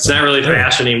 It's not really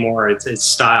fashion anymore. It's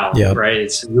style, right?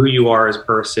 It's who you are as a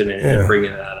person and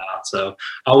bringing that out. So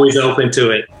always open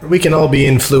to it. We can all be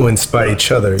influenced by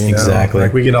each other. Exactly.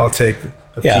 Like, we can all take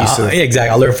a piece of exactly.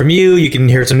 I'll learn from you. You can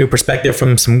hear some new perspective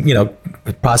from some,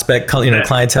 prospect,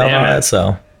 clientele and all that.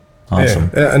 So awesome.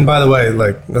 Yeah. And by the way,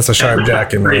 like, that's a sharp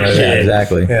jacket. Right?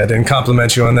 Exactly. Yeah, I didn't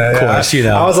compliment you on that. Of course,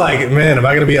 I was like, man, am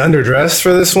I going to be underdressed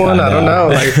for this one? I don't know.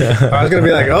 Like, I was going to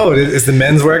be like, oh, is the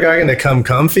menswear guy going to come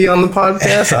comfy on the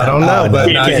podcast? I don't know. But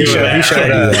he showed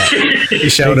up. He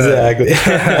showed up.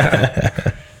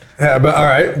 Exactly. Yeah, but all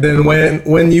right. Then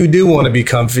when you do want to be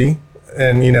comfy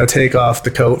and take off the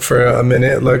coat for a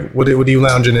minute, like, what are you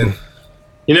lounging in?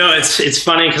 It's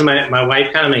funny because my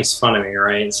wife kind of makes fun of me,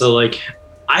 right? So, like,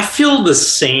 I feel the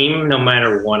same no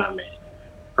matter what I'm in,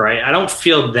 right? I don't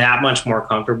feel that much more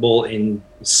comfortable in,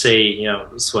 say,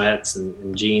 sweats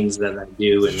and jeans than I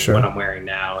do in what I'm wearing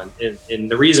now. And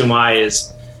the reason why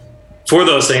is for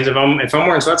those things, if I'm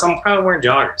wearing sweats, I'm probably wearing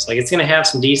joggers. Like, it's going to have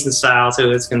some decent style to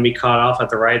it. It's going to be caught off at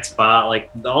the right spot. Like,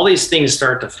 all these things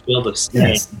start to feel the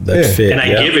same. Fit, and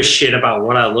I give a shit about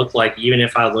what I look like, even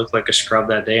if I look like a scrub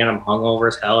that day and I'm hungover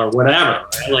as hell or whatever.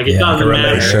 Right? Like, it doesn't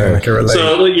matter. Sure.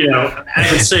 So,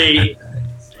 I would say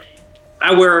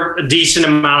I wear a decent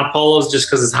amount of polos just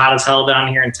because it's hot as hell down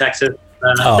here in Texas.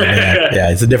 Oh man,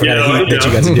 yeah, it's a different kind of heat that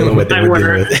you guys are dealing with. I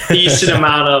wear a decent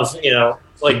amount of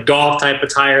like golf type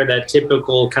attire, that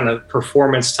typical kind of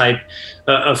performance type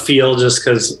of feel, just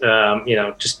because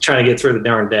just trying to get through the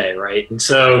darn day, right? And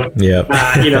so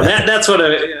that's what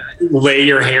a lay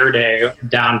your hair day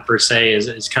down per se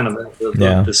is kind of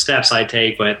the steps I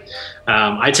take. But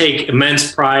I take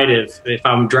immense pride if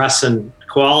I'm dressing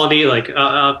quality, like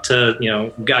up to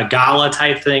a gala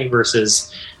type thing,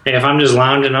 versus hey, if I'm just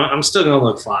lounging, I'm still gonna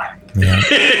look fly. Yeah,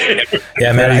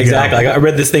 man, exactly. Like, I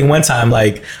read this thing one time,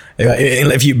 like,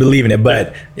 if you believe in it,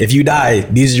 but if you die,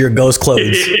 these are your ghost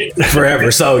clothes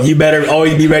forever. So you better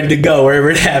always be ready to go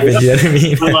wherever it happens. You know what I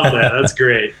mean? I love that. That's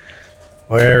great.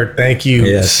 Well, Eric, thank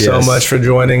you so much for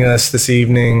joining us this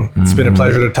evening. It's been a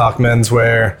pleasure to talk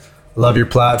menswear. Love your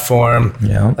platform.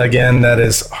 Yeah. Again, that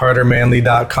is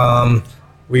hardermanly.com.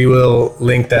 We will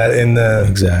link that in the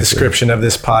description of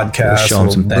this podcast.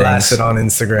 We'll blast it on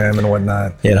Instagram and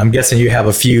whatnot. Yeah, I'm guessing you have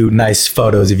a few nice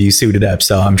photos of you suited up,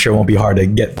 so I'm sure it won't be hard to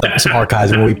get some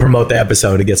archives when we promote the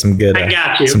episode to get some good,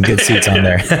 some good suits on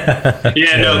there.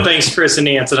 Thanks, Chris and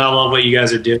Nance, and I love what you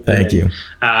guys are doing. Thank you.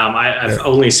 I've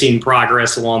only seen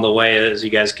progress along the way as you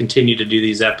guys continue to do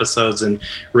these episodes, and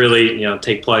really,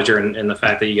 take pleasure in the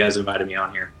fact that you guys invited me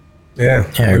on here. Yeah,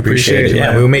 we appreciate it.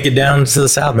 Yeah, we'll make it down to the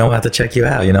south, man. We'll have to check you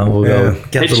out. We'll go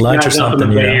get the lunch or something.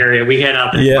 In the Bay Area. We head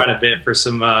out there quite a bit for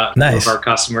some of our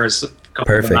customers, a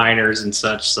couple of miners and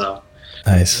such. So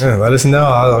nice. Yeah, let us know.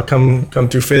 I'll come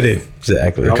through fitted.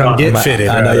 Exactly. Come get fitted.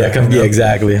 I know.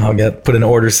 Exactly. I'll put an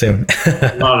order soon.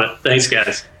 Love it. Thanks,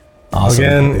 guys. Awesome.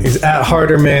 Again, he's at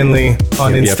Harder Manly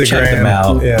on Instagram. Check him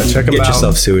out. Yeah, check him out. Get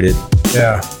yourself suited.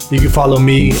 Yeah. You can follow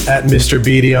me at Mr.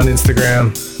 Beatty on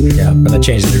Instagram. Yeah, but I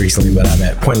changed it recently, but I'm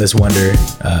at Pointless Wonder.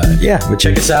 But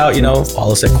check us out.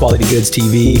 Follow us at Quality Goods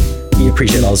TV. We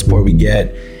appreciate all the support we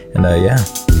get. And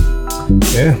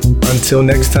Until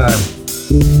next time,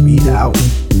 we out.